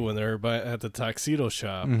scene too when they're at the tuxedo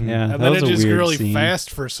shop? Mm-hmm. Yeah, and that then was it a just weird really scene. fast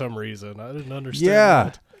for some reason. I didn't understand.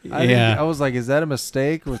 Yeah. that. I was like, is that a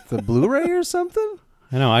mistake with the Blu-ray or something?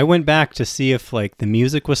 I know. I went back to see if like the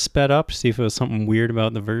music was sped up, see if it was something weird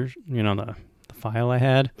about the version, the file I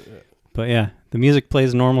had. But yeah, the music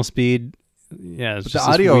plays normal speed. Yeah, it's But just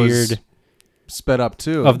the audio weird is sped up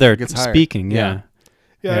too. of their It gets higher. speaking. Yeah.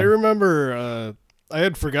 Yeah, I remember. I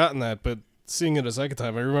had forgotten that, but seeing it a second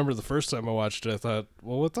time, I remember the first time I watched it, I thought,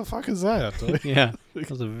 well, what the fuck is that? Yeah, it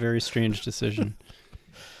was a very strange decision.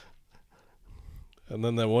 And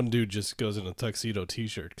then that one dude just goes in a tuxedo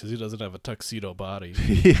T-shirt because he doesn't have a tuxedo body.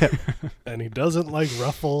 Yeah, and he doesn't like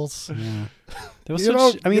ruffles. Yeah. There was You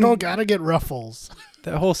such, you don't gotta get ruffles.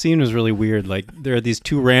 That whole scene was really weird. Like there are these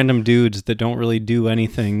two random dudes that don't really do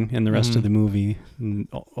anything in the rest of the movie. And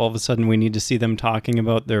all of a sudden, we need to see them talking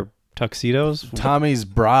about their tuxedos. Tommy's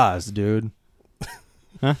bras, dude.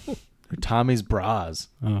 Huh? They're Tommy's bras.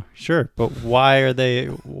 Oh, sure, but why are they?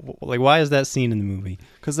 Like, why is that scene in the movie?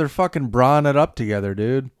 Because they're fucking brawing it up together,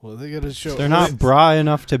 dude. Well, they gotta show. They're not bra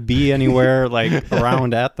enough to be anywhere like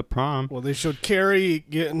around at the prom. Well, they showed Carrie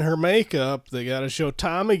getting her makeup. They gotta show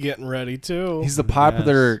Tommy getting ready too. He's the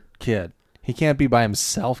popular kid. He can't be by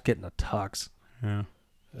himself getting a tux. Yeah.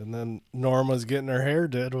 And then Norma's getting her hair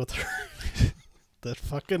did with her that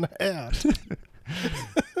fucking hat.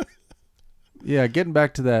 Yeah, getting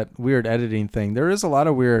back to that weird editing thing, there is a lot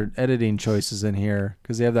of weird editing choices in here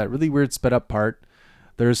because they have that really weird sped up part.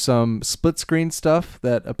 There's some split screen stuff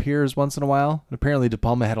that appears once in a while. And apparently De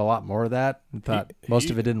Palma had a lot more of that and thought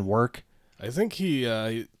most of it didn't work. I think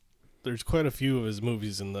there's quite a few of his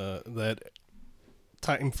movies in that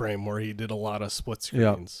time frame where he did a lot of split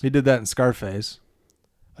screens. Yeah, he did that in Scarface.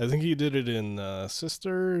 I think he did it in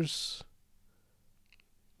Sisters.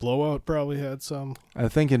 Blowout probably had some. I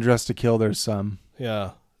think in Dress to Kill there's some.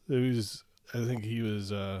 Yeah, I think he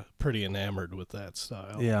was pretty enamored with that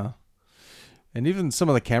style. Yeah. And even some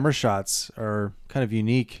of the camera shots are kind of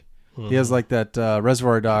unique. He has like that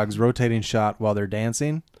Reservoir Dogs rotating shot while they're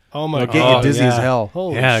dancing. Oh my god! Get you dizzy as hell.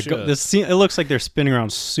 Holy shit. This scene, it looks like they're spinning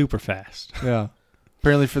around super fast. Yeah.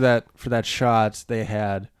 Apparently for that shot they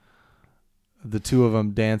had the two of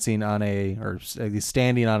them dancing on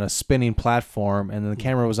standing on a spinning platform, and then the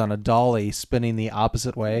camera was on a dolly spinning the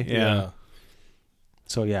opposite way. Yeah.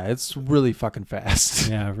 So yeah, it's really fucking fast.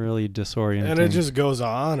 Yeah, really disorienting. And it just goes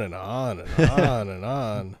on and on and on and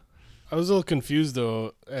on. I was a little confused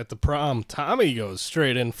though. At the prom, Tommy goes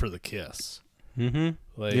straight in for the kiss. Mm-hmm.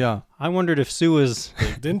 Like, Yeah. I wondered if Sue was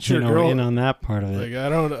didn't your girl in on that part of it. Like, I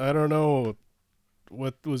don't know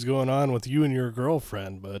what was going on with you and your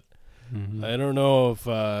girlfriend, but I don't know if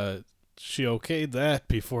she okayed that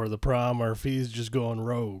before the prom or if he's just going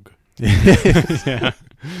rogue. Yeah.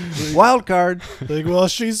 Wild card. Like, well,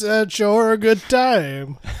 she said show her a good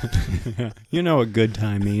time. You know what good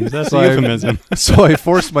time means. That's So a euphemism. So I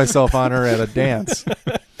forced myself on her at a dance.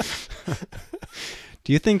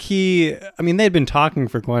 Do you think they'd been talking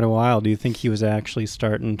for quite a while. Do you think he was actually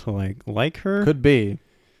starting to like her? Could be.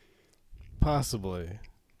 Possibly.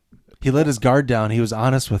 He let his guard down. He was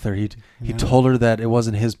honest with her. He told her that it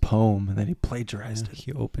wasn't his poem and that he plagiarized it.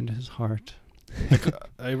 He opened his heart.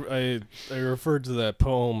 I referred to that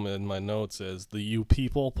poem in my notes as the "You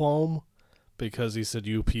People" poem because he said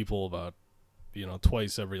 "you people" about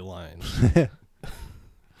twice every line.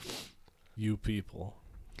 You people.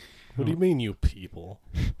 What do you mean, you people?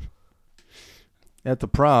 At the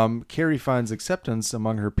prom, Carrie finds acceptance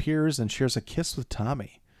among her peers and shares a kiss with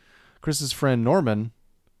Tommy. Chris's friend Norma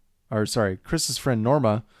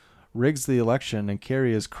rigs the election and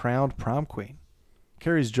Carrie is crowned prom queen.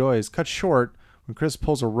 Carrie's joy is cut short when Chris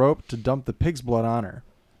pulls a rope to dump the pig's blood on her.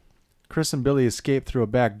 Chris and Billy escape through a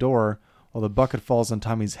back door while the bucket falls on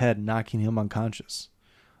Tommy's head, knocking him unconscious.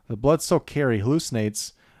 The blood-soaked Carrie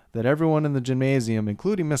hallucinates that everyone in the gymnasium,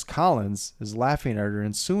 including Miss Collins, is laughing at her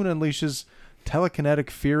and soon unleashes telekinetic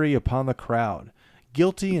fury upon the crowd,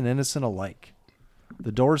 guilty and innocent alike.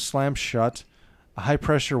 The doors slam shut. A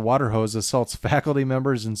high-pressure water hose assaults faculty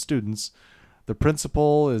members and students. The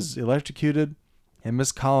principal is electrocuted, and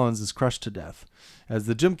Miss Collins is crushed to death. As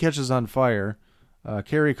the gym catches on fire,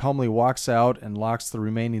 Carrie calmly walks out and locks the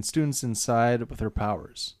remaining students inside with her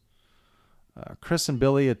powers. Chris and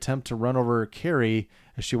Billy attempt to run over Carrie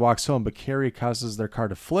as she walks home, but Carrie causes their car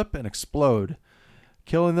to flip and explode,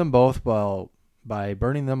 killing them both by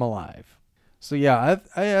burning them alive. So yeah,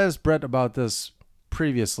 I asked Brett about this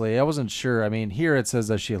previously. I wasn't sure. I mean, here it says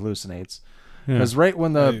that she hallucinates. Because right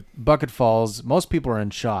when the bucket falls, most people are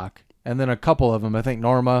in shock. And then a couple of them, I think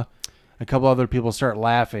Norma, a couple other people start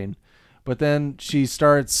laughing. But then she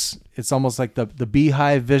starts, it's almost like the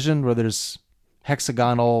beehive vision where there's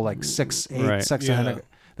hexagonal, like 6, 8 that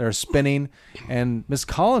are spinning. And Miss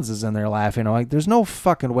Collins is in there laughing. I'm like, there's no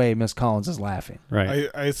fucking way Miss Collins is laughing. Right.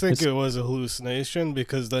 I think it was a hallucination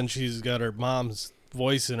because then she's got her mom's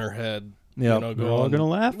voice in her head. Yeah, they're all gonna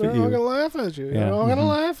laugh at you. They're all gonna laugh at you. Yeah. They're all gonna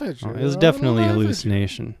laugh at you. It was definitely a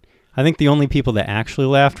hallucination. I think the only people that actually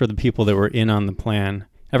laughed were the people that were in on the plan.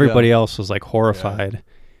 Everybody else was like horrified. Yeah.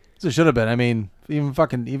 So it should have been. I mean, even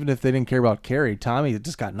if they didn't care about Carrie, Tommy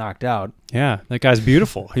just got knocked out. Yeah, that guy's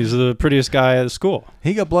beautiful. He's the prettiest guy at the school.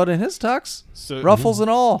 He got blood in his tux, ruffles and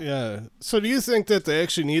all. Yeah. So do you think that they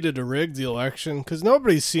actually needed to rig the election? Because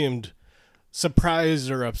nobody seemed surprised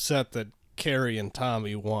or upset that Carrie and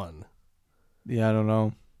Tommy won. Yeah, I don't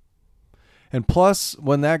know. And plus,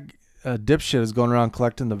 when that dipshit is going around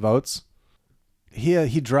collecting the votes,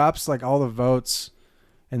 he drops like all the votes,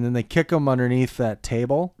 and then they kick him underneath that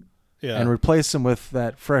table, and replace him with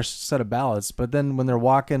that fresh set of ballots. But then when they're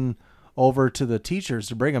walking over to the teachers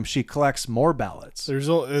to bring them, she collects more ballots.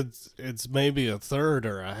 It's maybe a third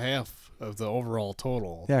or a half of the overall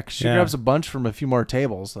total. Yeah, 'cause she grabs a bunch from a few more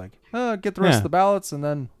tables, like get the rest of the ballots, and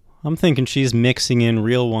then. I'm thinking she's mixing in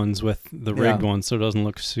real ones with the rigged ones so it doesn't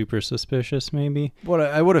look super suspicious, maybe. What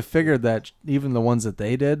I would have figured that even the ones that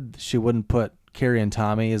they did, she wouldn't put Carrie and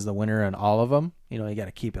Tommy as the winner in all of them. You got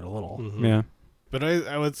to keep it a little. Mm-hmm. Yeah. But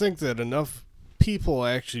I would think that enough people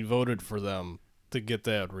actually voted for them to get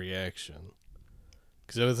that reaction.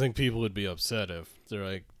 Because I would think people would be upset if they're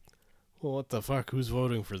like, well, what the fuck? Who's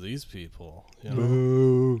voting for these people?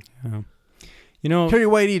 Boo. Yeah. Carrie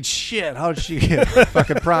White eats shit. How did she get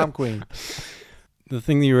fucking prom queen? The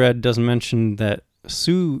thing that you read doesn't mention that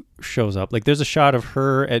Sue shows up. Like, there's a shot of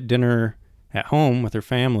her at dinner at home with her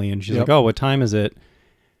family, and she's like, oh, what time is it?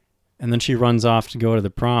 And then she runs off to go to the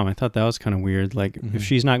prom. I thought that was kind of weird. Like, if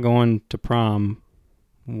she's not going to prom,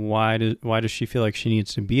 why does she feel like she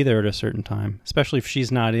needs to be there at a certain time? Especially if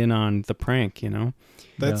she's not in on the prank,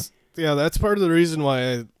 That's part of the reason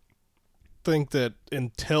why I think that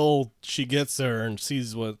until she gets there and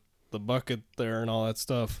sees what the bucket there and all that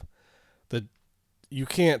stuff, that you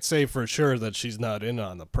can't say for sure that she's not in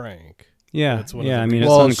on the prank. Yeah, it's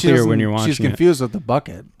unclear when you're watching. She's confused with the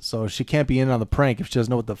bucket, so she can't be in on the prank if she doesn't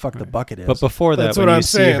know what the fuck the bucket is. But before that, that's when what you I'm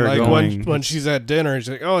see saying. her Like going, when she's at dinner, she's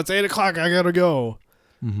like, "Oh, it's 8:00. I gotta go."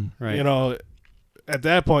 Mm-hmm. Right. At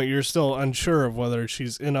that point, you're still unsure of whether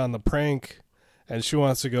she's in on the prank, and she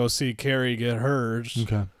wants to go see Carrie get hers,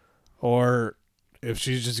 Okay. or if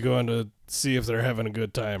she's just going to see if they're having a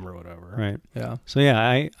good time or whatever. Right. Yeah. So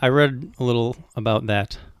yeah, I read a little about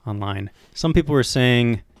that online. Some people were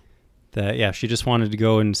saying that, yeah, she just wanted to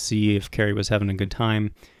go and see if Carrie was having a good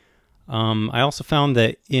time. I also found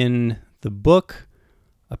that in the book,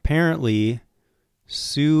 apparently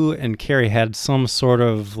Sue and Carrie had some sort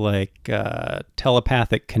of like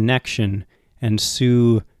telepathic connection, and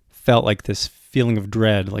Sue felt like this feeling of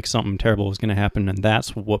dread, like something terrible was going to happen, and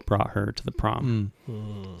that's what brought her to the prom.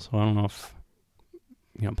 So I don't know if,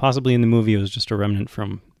 possibly in the movie it was just a remnant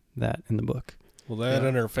from that in the book. Well, that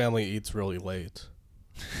and her family eats really late.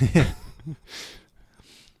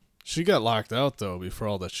 She got locked out, though, before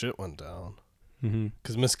all that shit went down.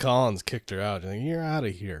 Because Miss Collins kicked her out. Like, you're out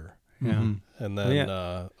of here. Yeah. And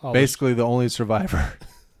then... basically the only survivor.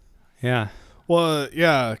 Yeah. Well,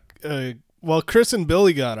 yeah. Well, Chris and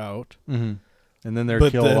Billy got out. And then they're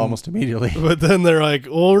killed almost immediately. But then they're like,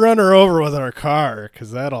 we'll run her over with our car,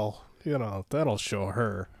 because that'll show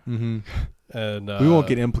her. And we won't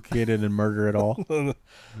get implicated in murder at all. Then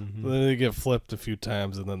they get flipped a few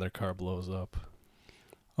times, and then their car blows up.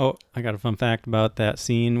 Oh, I got a fun fact about that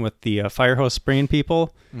scene with the fire hose spraying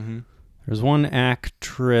people. There's one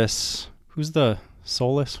actress. Who's the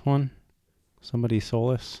Solis one? Somebody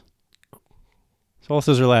Solis? Solis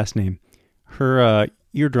is her last name. Her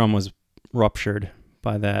eardrum was ruptured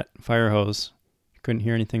by that fire hose. Couldn't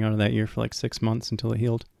hear anything out of that ear for like 6 months until it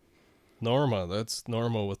healed. Norma. That's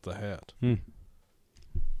Norma with the hat.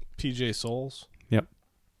 PJ Souls. Yep.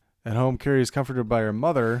 At home, Carrie is comforted by her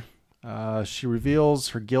mother. She reveals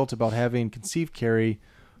her guilt about having conceived Carrie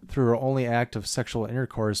through her only act of sexual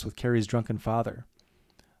intercourse with Carrie's drunken father,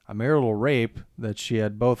 a marital rape that she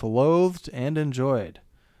had both loathed and enjoyed.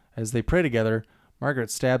 As they pray together, Margaret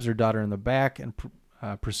stabs her daughter in the back and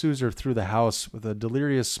pursues her through the house with a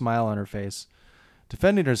delirious smile on her face.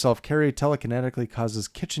 Defending herself, Carrie telekinetically causes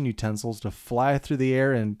kitchen utensils to fly through the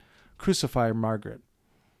air and crucify Margaret.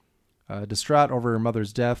 Distraught over her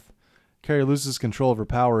mother's death, Carrie loses control of her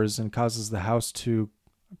powers and causes the house to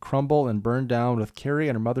crumble and burn down with Carrie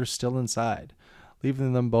and her mother still inside,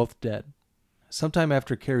 leaving them both dead. Sometime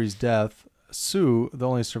after Carrie's death, Sue, the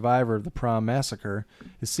only survivor of the prom massacre,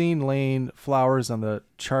 is seen laying flowers on the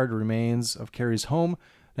charred remains of Carrie's home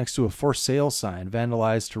next to a for sale sign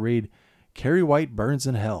vandalized to read, "Carrie White burns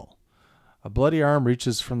in hell." A bloody arm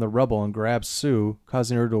reaches from the rubble and grabs Sue,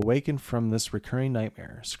 causing her to awaken from this recurring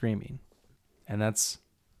nightmare, screaming. And that's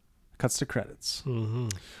cuts to credits.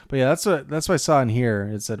 But yeah, that's what I saw in here.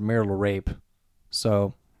 It said marital rape.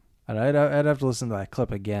 So I'd have to listen to that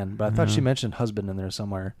clip again. But I thought she mentioned husband in there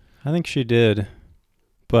somewhere. I think she did.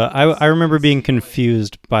 But I remember being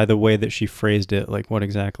confused by the way that she phrased it, like what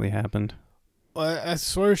exactly happened. Well, I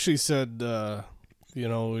swear she said, we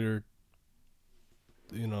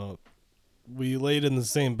laid in the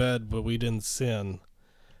same bed, but we didn't sin.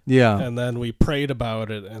 Yeah. And then we prayed about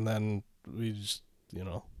it, and then we just,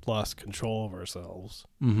 lost control of ourselves.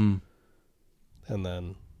 And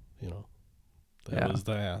then, that was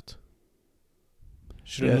that.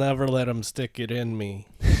 Should have never let him stick it in me.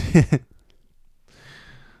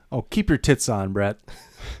 Oh, keep your tits on, Brett.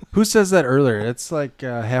 Who says that earlier? It's like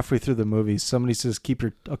halfway through the movie. Somebody says, keep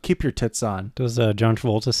your tits on. Does John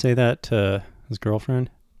Travolta say that to his girlfriend?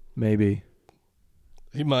 Maybe.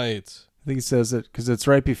 He might. I think he says it because it's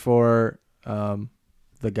right before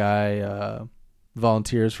the guy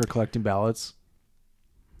volunteers for collecting ballots.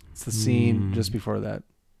 It's the scene just before that.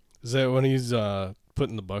 Is that when he's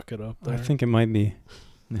putting the bucket up there? I think it might be.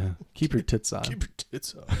 Yeah. Keep your tits on. Keep your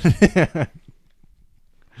tits on.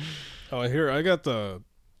 Oh, here, I got the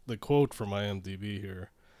quote from IMDb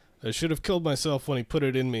here. "I should have killed myself when he put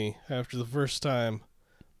it in me. After the first time,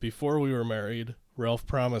 before we were married, Ralph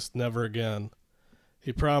promised never again.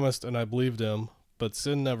 He promised, and I believed him, but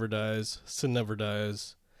sin never dies. Sin never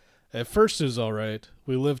dies. At first it was all right.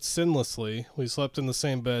 We lived sinlessly. We slept in the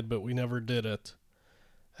same bed, but we never did it.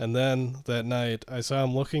 And then, that night, I saw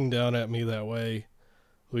him looking down at me that way.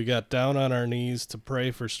 We got down on our knees to pray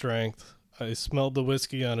for strength. I smelled the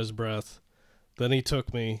whiskey on his breath. Then he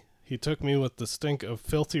took me. He took me with the stink of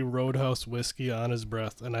filthy roadhouse whiskey on his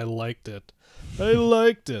breath, and I liked it. I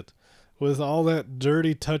liked it. With all that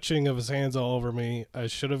dirty touching of his hands all over me, I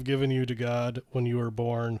should have given you to God when you were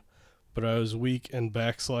born, but I was weak and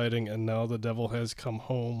backsliding, and now the devil has come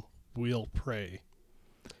home. We'll pray."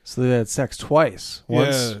 So they had sex twice.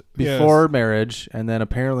 Once before marriage, and then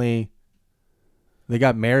apparently they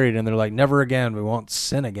got married, and they're like, never again. We won't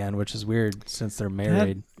sin again, which is weird since they're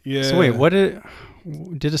married. So wait, what did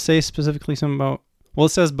it say specifically something about? Well, it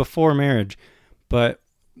says before marriage, but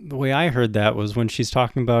the way I heard that was when she's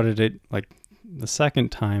talking about it like the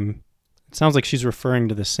second time, It sounds like she's referring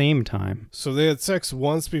to the same time. So they had sex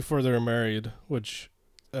once before they were married,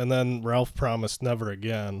 and then Ralph promised never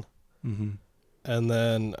again. Mhm. And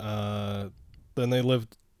then they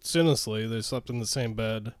lived sinlessly. They slept in the same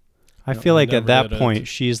bed. I feel like at Never that did point it.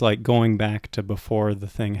 she's like going back to before the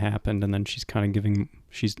thing happened, and then she's kind of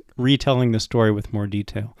she's retelling the story with more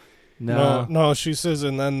detail. No, she says,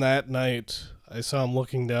 and then that night I saw him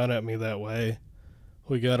looking down at me that way.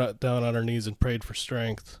 We got down on our knees and prayed for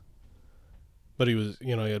strength. But he was, he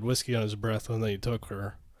had whiskey on his breath when he took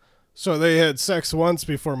her. So they had sex once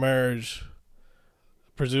before marriage.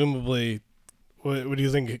 Presumably, what do you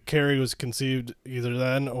think? Carrie was conceived either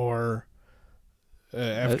then or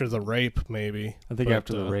after the rape, maybe? I think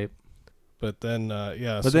after the rape. But then,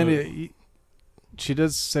 yeah. But then she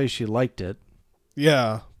does say she liked it.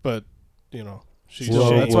 Yeah, but, she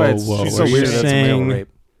that's why it's so weird that's a male rape.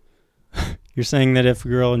 You're saying that if a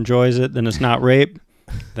girl enjoys it, then it's not rape?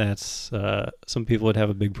 That's some people would have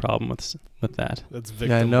a big problem with that. That's victim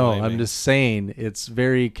Yeah, I know. blaming. I'm just saying it's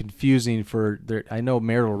very confusing for there. I know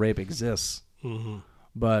marital rape exists,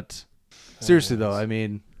 but seriously though, I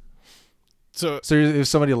mean, so if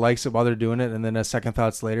somebody likes it while they're doing it, and then a second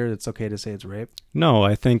thoughts later, it's okay to say it's rape. No,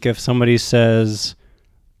 I think if somebody says,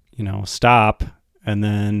 stop, and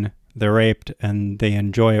then they're raped and they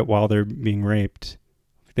enjoy it while they're being raped,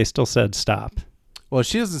 they still said stop. Well,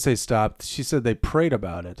 she doesn't say stop. She said they prayed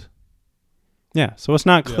about it. Yeah, so it's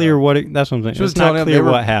not clear that's what I'm saying. She was It's not telling clear him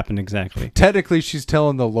what happened exactly. Technically, she's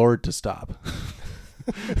telling the Lord to stop.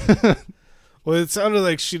 Well, it sounded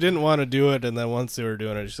like she didn't want to do it, and then once they were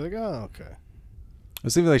doing it, she's like, oh, okay.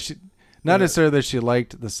 It seemed like she, not necessarily that she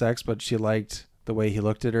liked the sex, but she liked the way he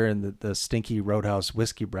looked at her and the stinky Roadhouse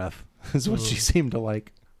whiskey breath is what she seemed to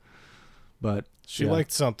like. But she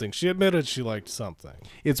liked something. She admitted she liked something.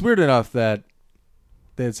 It's weird enough that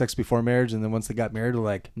they had sex before marriage, and then once they got married, they're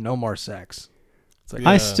like, no more sex. It's like,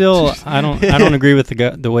 I don't agree with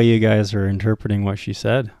the way you guys are interpreting what she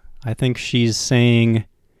said. I think she's saying.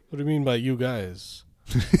 What do you mean by you guys?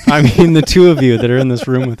 I mean the two of you that are in this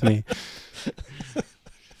room with me.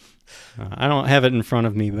 I don't have it in front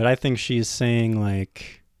of me, but I think she's saying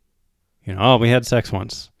like, oh, we had sex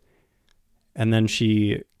once. And then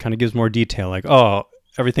she kind of gives more detail, like, oh,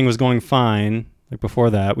 everything was going fine. Like before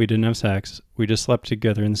that, we didn't have sex. We just slept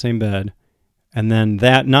together in the same bed. And then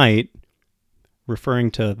that night,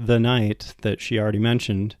 referring to the night that she already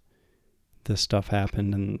mentioned, this stuff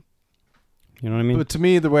happened. And you know what I mean? But to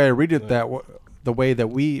me, the way I read it, the way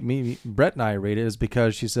that Brett and I read it is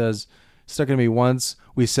because she says, stuck in me once,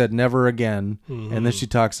 we said never again. And then she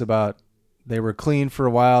talks about they were clean for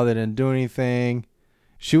a while. They didn't do anything.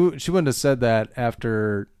 She wouldn't have said that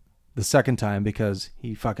after the second time because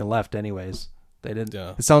he fucking left anyways. They didn't.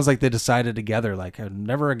 Yeah. It sounds like they decided together, like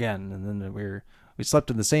never again. And then we slept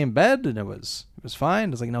in the same bed, and it was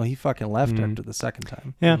fine. It's like, no, he fucking left after the second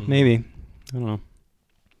time. Yeah, maybe. I don't know.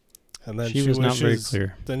 And then she was not very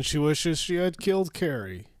clear. Then she wishes she had killed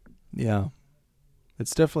Carrie. Yeah,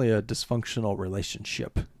 it's definitely a dysfunctional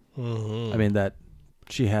relationship. I mean that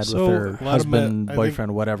she had with her husband,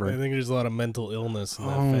 boyfriend, whatever. I think there's a lot of mental illness in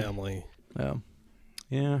that family.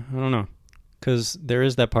 Yeah, I don't know. Because there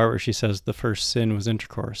is that part where she says the first sin was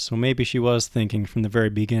intercourse. So maybe she was thinking from the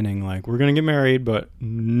very beginning, like, we're going to get married, but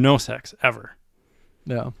no sex, ever.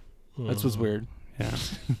 Yeah. That's what's weird. Yeah.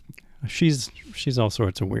 She's all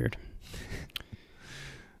sorts of weird.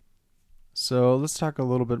 So let's talk a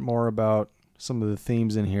little bit more about some of the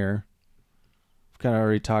themes in here. We've kind of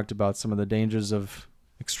already talked about some of the dangers of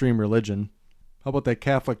extreme religion. How about that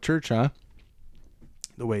Catholic Church, huh?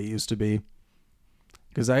 The way it used to be.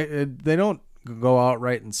 Because they don't go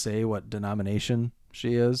outright and say what denomination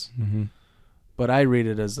she is, but I read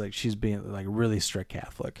it as like she's being like really strict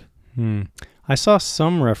Catholic. I saw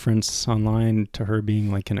some reference online to her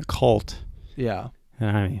being like in a cult. Yeah.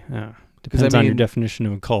 Depends on your definition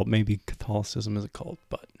of a cult. Maybe Catholicism is a cult,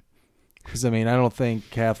 but because I don't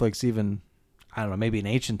think Catholics even, I don't know, maybe in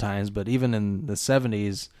ancient times, but even in the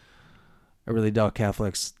 70s, I really doubt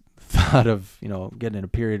Catholics thought of getting a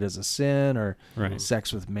period as a sin or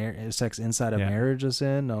sex with sex inside of marriage a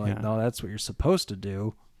sin. No, no, that's what you're supposed to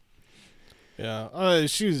do. Yeah,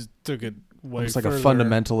 she took it way it's like further, a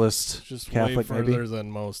fundamentalist just Catholic, way further maybe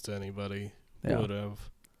than most anybody would have.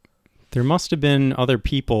 There must have been other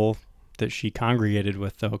people that she congregated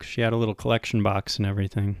with, though, because she had a little collection box and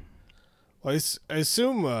everything. Well, I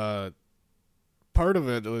assume part of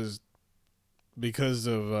it was because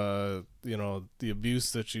of the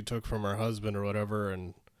abuse that she took from her husband or whatever,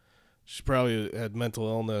 and she probably had mental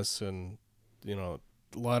illness and a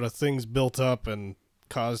lot of things built up and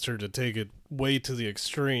caused her to take it way to the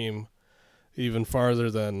extreme, even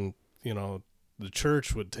farther than the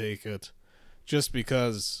church would take it just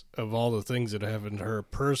because of all the things that happened to her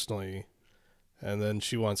personally, and then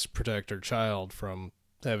she wants to protect her child from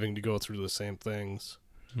having to go through the same things.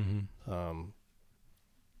 Mm-hmm.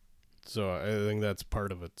 So I think that's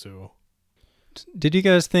part of it too. Did you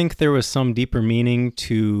guys think there was some deeper meaning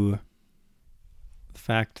to the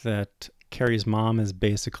fact that Carrie's mom is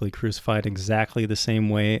basically crucified exactly the same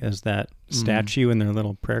way as that statue in their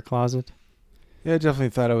little prayer closet? Yeah, I definitely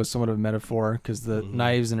thought it was somewhat of a metaphor because the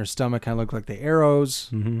knives in her stomach kind of look like the arrows.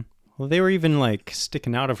 Mm-hmm. Well, they were even like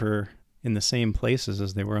sticking out of her in the same places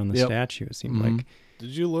as they were on the statue, it seemed like. Did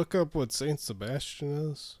you look up what Saint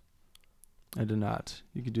Sebastian is? I did not.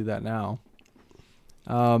 You could do that now.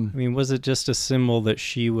 I mean, was it just a symbol that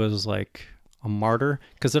she was like a martyr?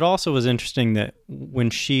 Because it also was interesting that when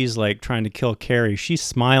she's like trying to kill Carrie, she's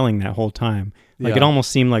smiling that whole time. Like it almost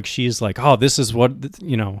seemed like she's like, oh, this is what,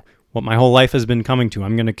 what my whole life has been coming to.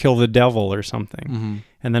 I'm going to kill the devil or something. Mm-hmm.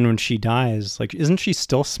 And then when she dies, like, isn't she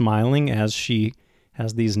still smiling as she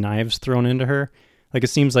has these knives thrown into her? Like, it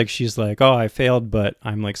seems like she's like, oh, I failed, but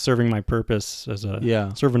I'm like serving my purpose as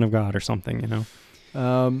a servant of God or something,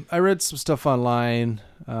 I read some stuff online.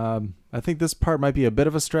 I think this part might be a bit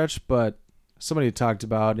of a stretch, but somebody talked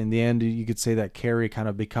about in the end, you could say that Carrie kind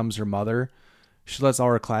of becomes her mother. She lets all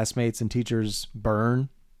her classmates and teachers burn,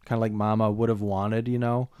 kind of like Mama would have wanted,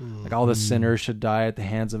 like all the sinners should die at the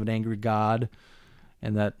hands of an angry God.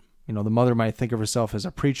 And that, the mother might think of herself as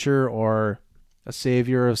a preacher or a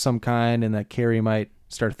savior of some kind, and that Carrie might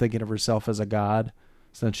start thinking of herself as a god,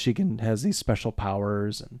 so that she has these special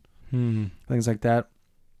powers and things like that.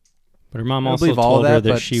 But her mom I also believe all told of her that,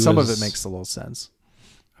 that but she some was... of it makes a little sense.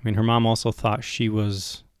 I mean, her mom also thought she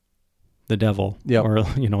was the devil. Yep. Or,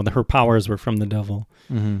 her powers were from the devil.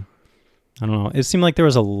 Mm-hmm. I don't know. It seemed like there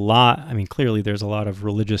was a lot. I mean, clearly there's a lot of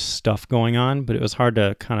religious stuff going on, but it was hard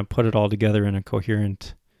to kind of put it all together in a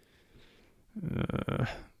coherent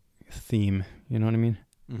theme. You know what I mean?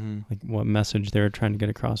 Mm-hmm. Like what message they were trying to get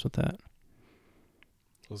across with that.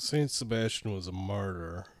 Well, Saint Sebastian was a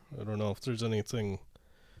martyr. I don't know if there's anything.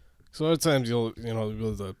 So a lot of times you'll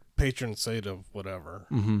go the patron saint of whatever.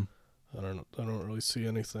 Mm-hmm. I don't really see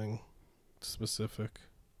anything specific.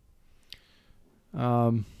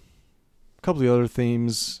 A couple of the other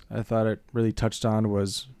themes I thought it really touched on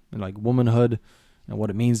was like womanhood and what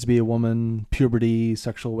it means to be a woman, puberty,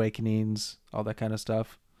 sexual awakenings, all that kind of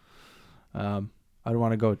stuff. I don't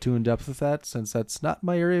want to go too in depth with that since that's not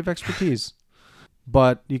my area of expertise.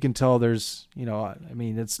 But you can tell there's,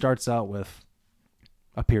 it starts out with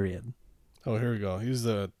a period. Oh, here we go. He's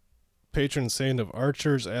the patron saint of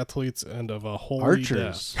archers, athletes, and of a holy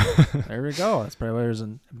death. There we go. That's probably why there's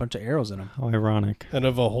a bunch of arrows in them. How ironic. And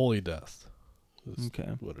of a holy death. Okay.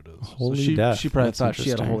 What it is. Holy death. She probably That's thought she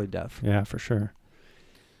had a interesting. holy death. Yeah, for sure.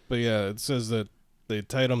 But yeah, it says that they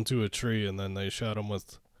tied him to a tree and then they shot him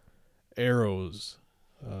with arrows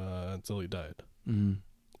until he died. Mm-hmm.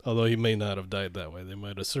 Although he may not have died that way. They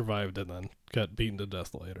might have survived and then got beaten to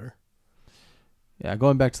death later. Yeah,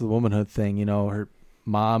 going back to the womanhood thing, her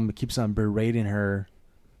mom keeps on berating her,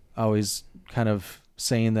 always kind of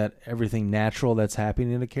saying that everything natural that's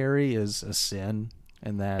happening to Carrie is a sin,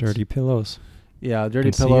 and that Dirty pillows. Yeah,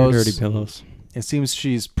 dirty See your pillows. dirty pillows. It seems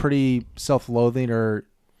she's pretty self-loathing or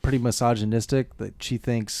pretty misogynistic, that she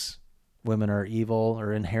thinks women are evil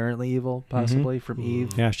or inherently evil, possibly from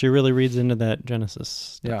Eve. Yeah, she really reads into that Genesis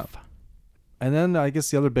stuff. Yeah. And then I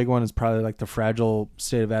guess the other big one is probably like the fragile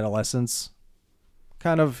state of adolescence.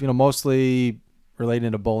 Kind of, mostly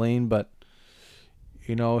relating to bullying, but,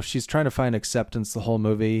 she's trying to find acceptance the whole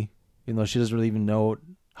movie, she doesn't really even know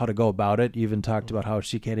how to go about it. You even talked about how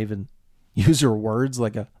she can't even use her words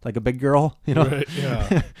like a big girl, Right,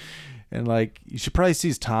 yeah. And she probably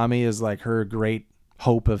sees Tommy as like her great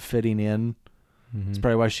hope of fitting in. Mm-hmm. It's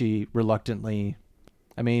probably why she reluctantly,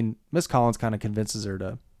 Miss Collins kind of convinces her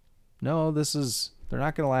to, no, they're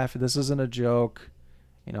not going to laugh. This isn't a joke.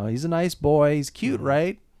 He's a nice boy. He's cute,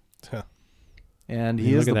 right? Yeah. And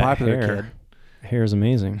he is the popular kid. Hair is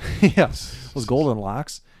amazing. Yeah. Those golden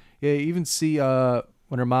locks. Yeah, you even see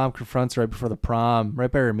when her mom confronts her right before the prom,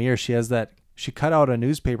 right by her mirror, she cut out a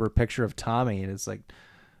newspaper picture of Tommy, and it's like,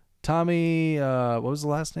 Tommy, what was the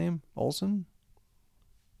last name? Olsen?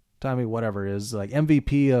 Tommy, whatever it is, like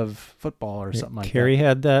MVP of football or something like that. Carrie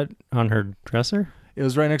had that on her dresser? It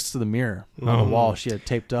was right next to the mirror on the wall. She had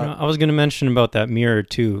taped up. I was going to mention about that mirror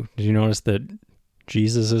too. Did you notice that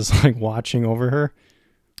Jesus is like watching over her?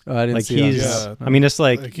 I didn't see that. Yeah. It's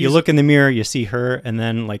like you look in the mirror, you see her, and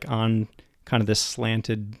then like on kind of this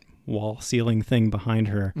slanted wall ceiling thing behind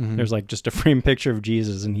her, there's like just a framed picture of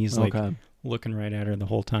Jesus, and he's like looking right at her the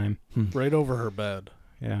whole time. Right over her bed.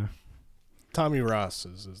 Yeah. Tommy Ross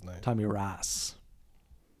is his name. Tommy Ross.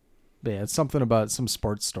 But yeah, it's something about some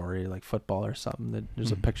sports story, like football or something. That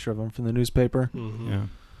there's a picture of him from the newspaper. Mm-hmm. Yeah.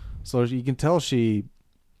 So you can tell she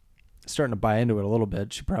starting to buy into it a little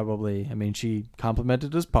bit. She probably, she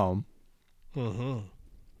complimented his poem. Mm-hmm.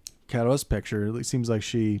 Cato's picture. It seems like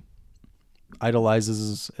she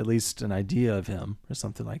idolizes at least an idea of him or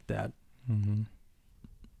something like that. Mm-hmm.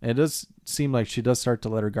 It does seem like she does start to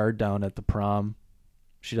let her guard down at the prom.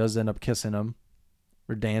 She does end up kissing him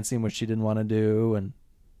or dancing, which she didn't want to do, and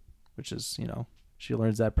which is, she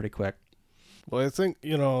learns that pretty quick. Well, I think,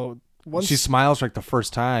 once she smiles like the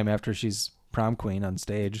first time after she's prom queen on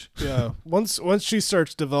stage. Yeah, once she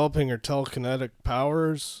starts developing her telekinetic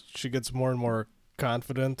powers, she gets more and more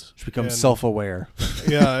confident. She becomes self-aware.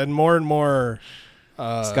 Yeah, and more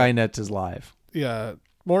Skynet is live. Yeah,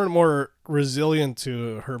 more and more resilient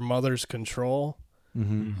to her mother's control.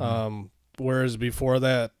 Mm-hmm. Whereas before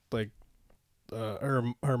that,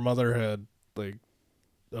 her mother had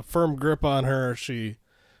a firm grip on her. She's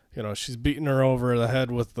beating her over the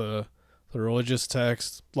head with the religious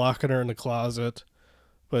text, locking her in the closet.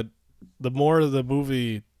 But the more the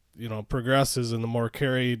movie, progresses and the more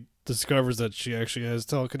Carrie discovers that she actually has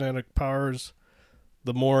telekinetic powers,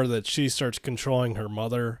 the more that she starts controlling her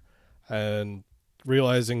mother and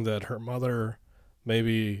realizing that her mother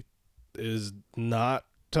maybe is not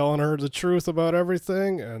telling her the truth about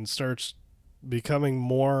everything and starts becoming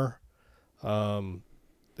more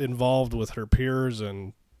involved with her peers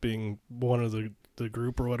and being one of the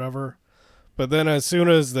group or whatever. But then as soon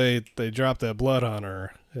as they drop that blood on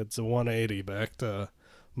her, it's a 180 back to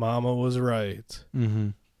Mama was right. Mm-hmm.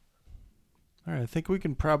 All right, I think we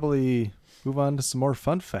can probably move on to some more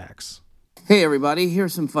fun facts. Hey, everybody,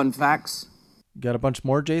 here's some fun facts. Got a bunch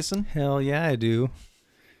more, Jason? Hell yeah, I do.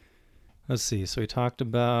 Let's see. So we talked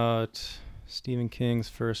about Stephen King's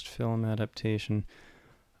first film adaptation.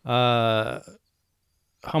 How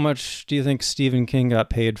much do you think Stephen King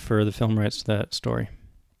got paid for the film rights to that story?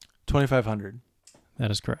 $2,500.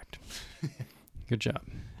 That is correct. Good job.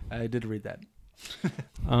 I did read that.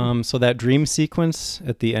 So that dream sequence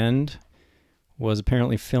at the end was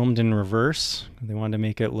apparently filmed in reverse. They wanted to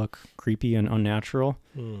make it look creepy and unnatural.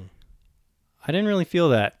 I didn't really feel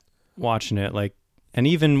that watching it. And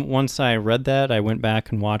even once I read that, I went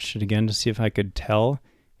back and watched it again to see if I could tell.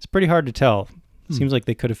 It's pretty hard to tell. It seems like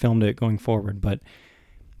they could have filmed it going forward, but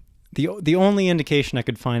the only indication I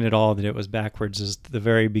could find at all that it was backwards is the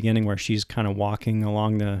very beginning where she's kind of walking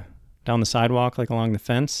down the sidewalk, along the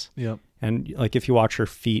fence. Yep. And if you watch her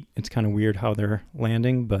feet, it's kind of weird how they're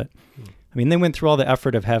landing, but they went through all the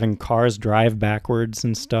effort of having cars drive backwards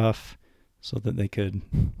and stuff so that they could,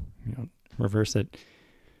 reverse it.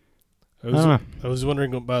 I was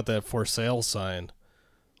wondering about that for sale sign.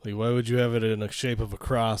 Why would you have it in the shape of a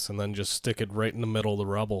cross and then just stick it right in the middle of the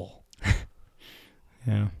rubble?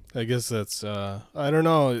 Yeah. I guess that's, I don't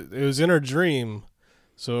know. It was in her dream,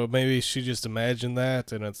 so maybe she just imagined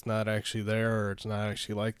that and it's not actually there or it's not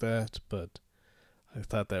actually like that, but I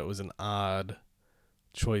thought that was an odd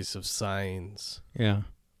choice of signs. Yeah.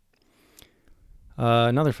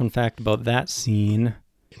 Another fun fact about that scene,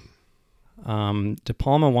 De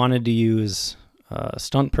Palma wanted to use a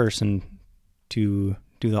stunt person to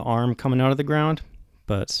do the arm coming out of the ground,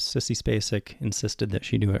 but Sissy Spacek insisted that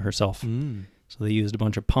she do it herself. So they used a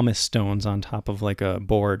bunch of pumice stones on top of a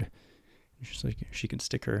board, just so she could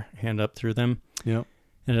stick her hand up through them. Yep.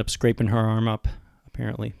 Ended up scraping her arm up,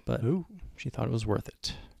 apparently, but she thought it was worth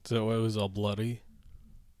it. So it was all bloody?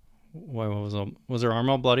 Why? Was her arm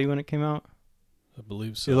all bloody when it came out? I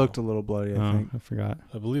believe so. It looked a little bloody, I think. I forgot.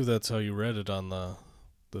 I believe that's how you read it on the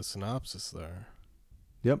synopsis there.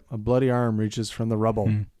 Yep, a bloody arm reaches from the rubble.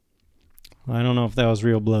 Well, I don't know if that was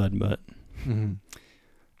real blood, but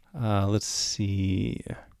let's see.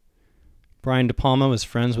 Brian De Palma was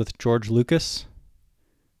friends with George Lucas,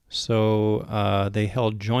 so they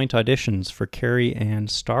held joint auditions for Carrie and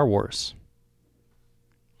Star Wars.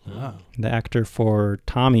 The actor for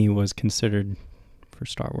Tommy was considered for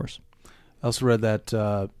Star Wars. I also read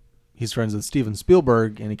that he's friends with Steven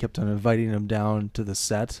Spielberg, and he kept on inviting him down to the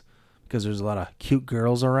set because there's a lot of cute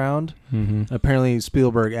girls around. Mm-hmm. Apparently,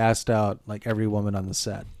 Spielberg asked out every woman on the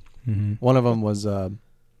set. Mm-hmm. One of them was the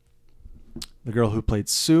girl who played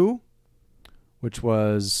Sue, which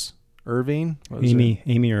was Irving. Amy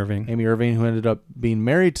Irving. Amy Irving, who ended up being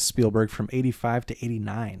married to Spielberg from 85 to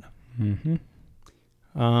 89. Mm-hmm.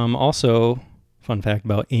 Also, fun fact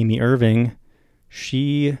about Amy Irving,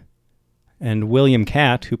 she and William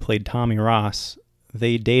Catt, who played Tommy Ross,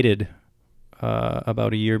 they dated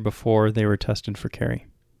about a year before they were tested for Carrie.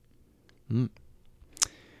 You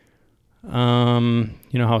know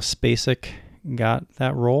how Spacek got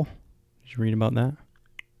that role. Did you read about that?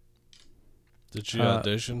 Did she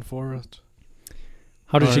audition for it?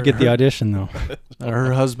 How did she get the audition, though?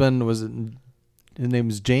 Her husband was, his name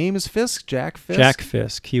is James Fisk, Jack Fisk? Jack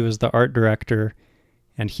Fisk. He was the art director,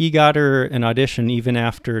 and he got her an audition even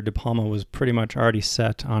after De Palma was pretty much already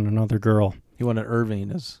set on another girl. He wanted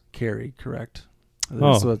Irving as Carrie, correct?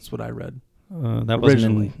 That's what I read. That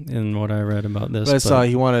wasn't in what I read about this. But I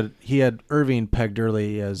saw he had Irving pegged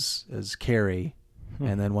early as Carrie,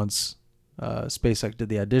 and then once Spacek did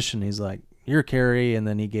the audition, he's like, "You're Carrie," and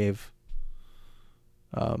then he gave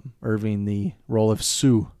Irving the role of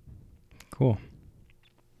Sue. Cool.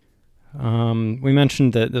 We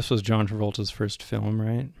mentioned that this was John Travolta's first film,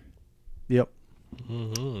 right? Yep.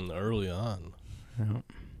 Mm-hmm. Early on. Yeah.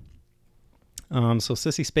 So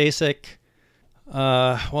Sissy Spacek,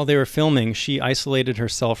 while they were filming, she isolated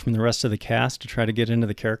herself from the rest of the cast to try to get into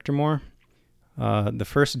the character more. The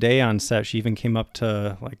first day on set, she even came up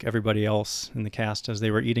to like everybody else in the cast as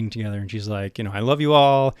they were eating together, and she's like, I love you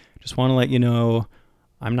all. Just want to let you know,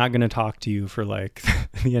 I'm not going to talk to you for like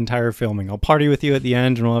the entire filming. I'll party with you at the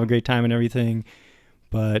end, and we'll have a great time and everything.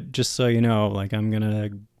 But just so you know, like I'm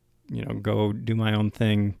gonna, go do my own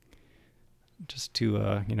thing, just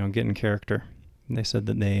to get in character. And they said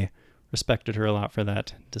that they respected her a lot for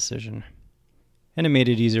that decision, and it made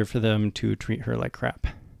it easier for them to treat her like crap.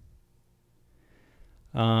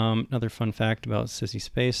 Another fun fact about Sissy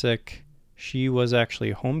Spacek, she was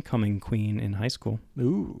actually homecoming queen in high school.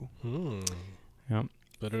 Ooh. Yep.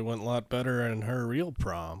 But it went a lot better in her real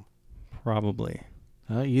prom. Probably.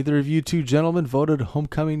 Either of you two gentlemen voted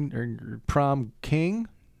homecoming or prom king?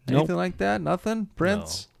 Anything like that? Nothing?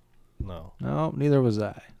 Prince? No. No, neither was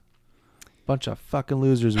I. Bunch of fucking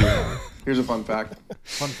losers we are. Here's a fun fact.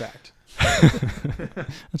 Fun fact.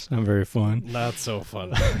 That's not very fun. Not so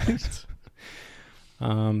fun.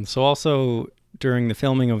 So also during the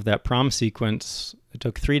filming of that prom sequence, it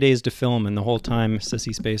took 3 days to film, and the whole time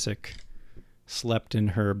Sissy Spacek slept in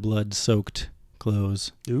her blood-soaked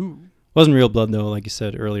clothes. Ooh. Wasn't real blood, though. Like you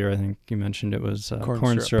said earlier, I think you mentioned it was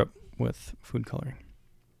corn syrup. syrup with food coloring.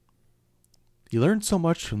 You learned so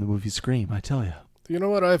much from the movie Scream, I tell you. You know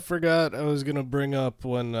what I forgot I was going to bring up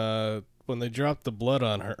when they dropped the blood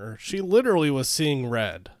on her? She literally was seeing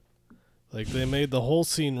red. Like, they made the whole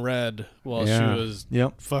scene red while she was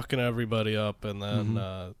fucking everybody up, and then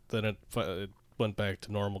then it went back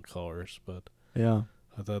to normal colors. But yeah,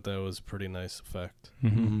 I thought that was a pretty nice effect.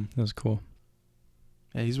 Mm-hmm. That was cool.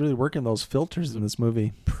 Yeah, he's really working those filters in this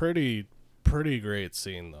movie. Pretty great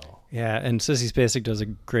scene, though. Yeah, and Sissy Spacek does a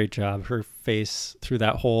great job. Her face through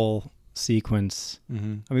that whole sequence.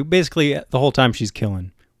 Mm-hmm. I mean, basically, the whole time she's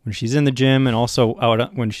killing. When she's in the gym and also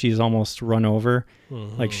out when she's almost run over,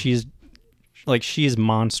 like she's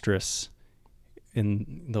monstrous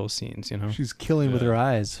in those scenes, She's killing with her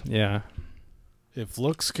eyes. Yeah. If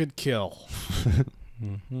looks could kill.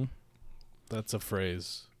 Mm-hmm. That's a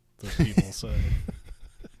phrase that people say.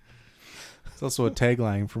 It's also a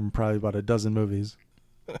tagline from probably about a dozen movies.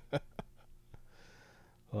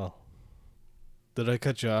 Well, did I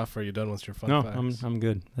cut you off? Are you done with your fun No, facts? I'm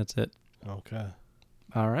good. That's it. Okay.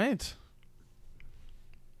 All right.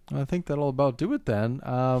 I think that'll about do it then.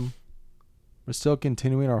 We're still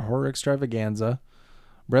continuing our horror extravaganza.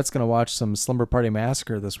 Brett's going to watch some Slumber Party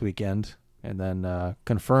Massacre this weekend and then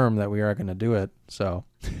confirm that we are going to do it. So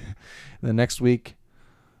the next week,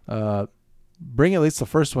 bring at least the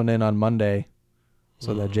first one in on Monday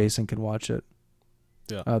so that Jason can watch it.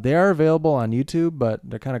 Yeah. They are available on YouTube, but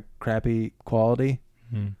they're kind of crappy quality.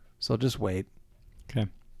 Mm. So just wait. Okay.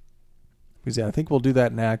 Because I think we'll do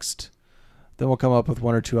that next. Then we'll come up with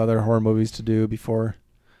one or two other horror movies to do before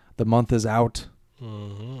the month is out.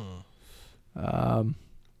 We'll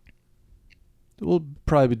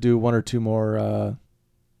probably do one or two more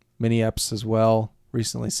mini eps as well.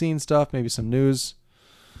 Recently seen stuff, maybe some news.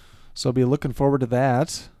 So I'll be looking forward to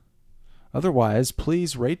that. Otherwise,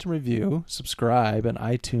 please rate and review, subscribe on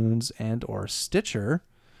iTunes and or Stitcher.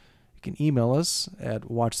 You can email us at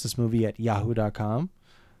watchthismovie@yahoo.com.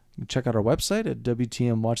 You can check out our website at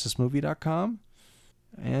WTMWatchThisMovie.com.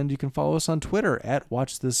 And you can follow us on Twitter at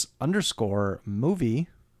WatchThis_movie.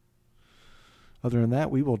 Other than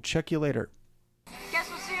that, we will check you later. Guess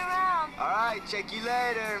we'll see you around. All right, check you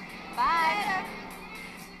later. Bye.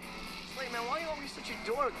 Wait, man, why are you always such a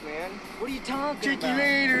dork, man? What are you talking Check about? you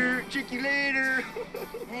later. Check you later.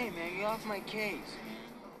 Hey, man, get off my case.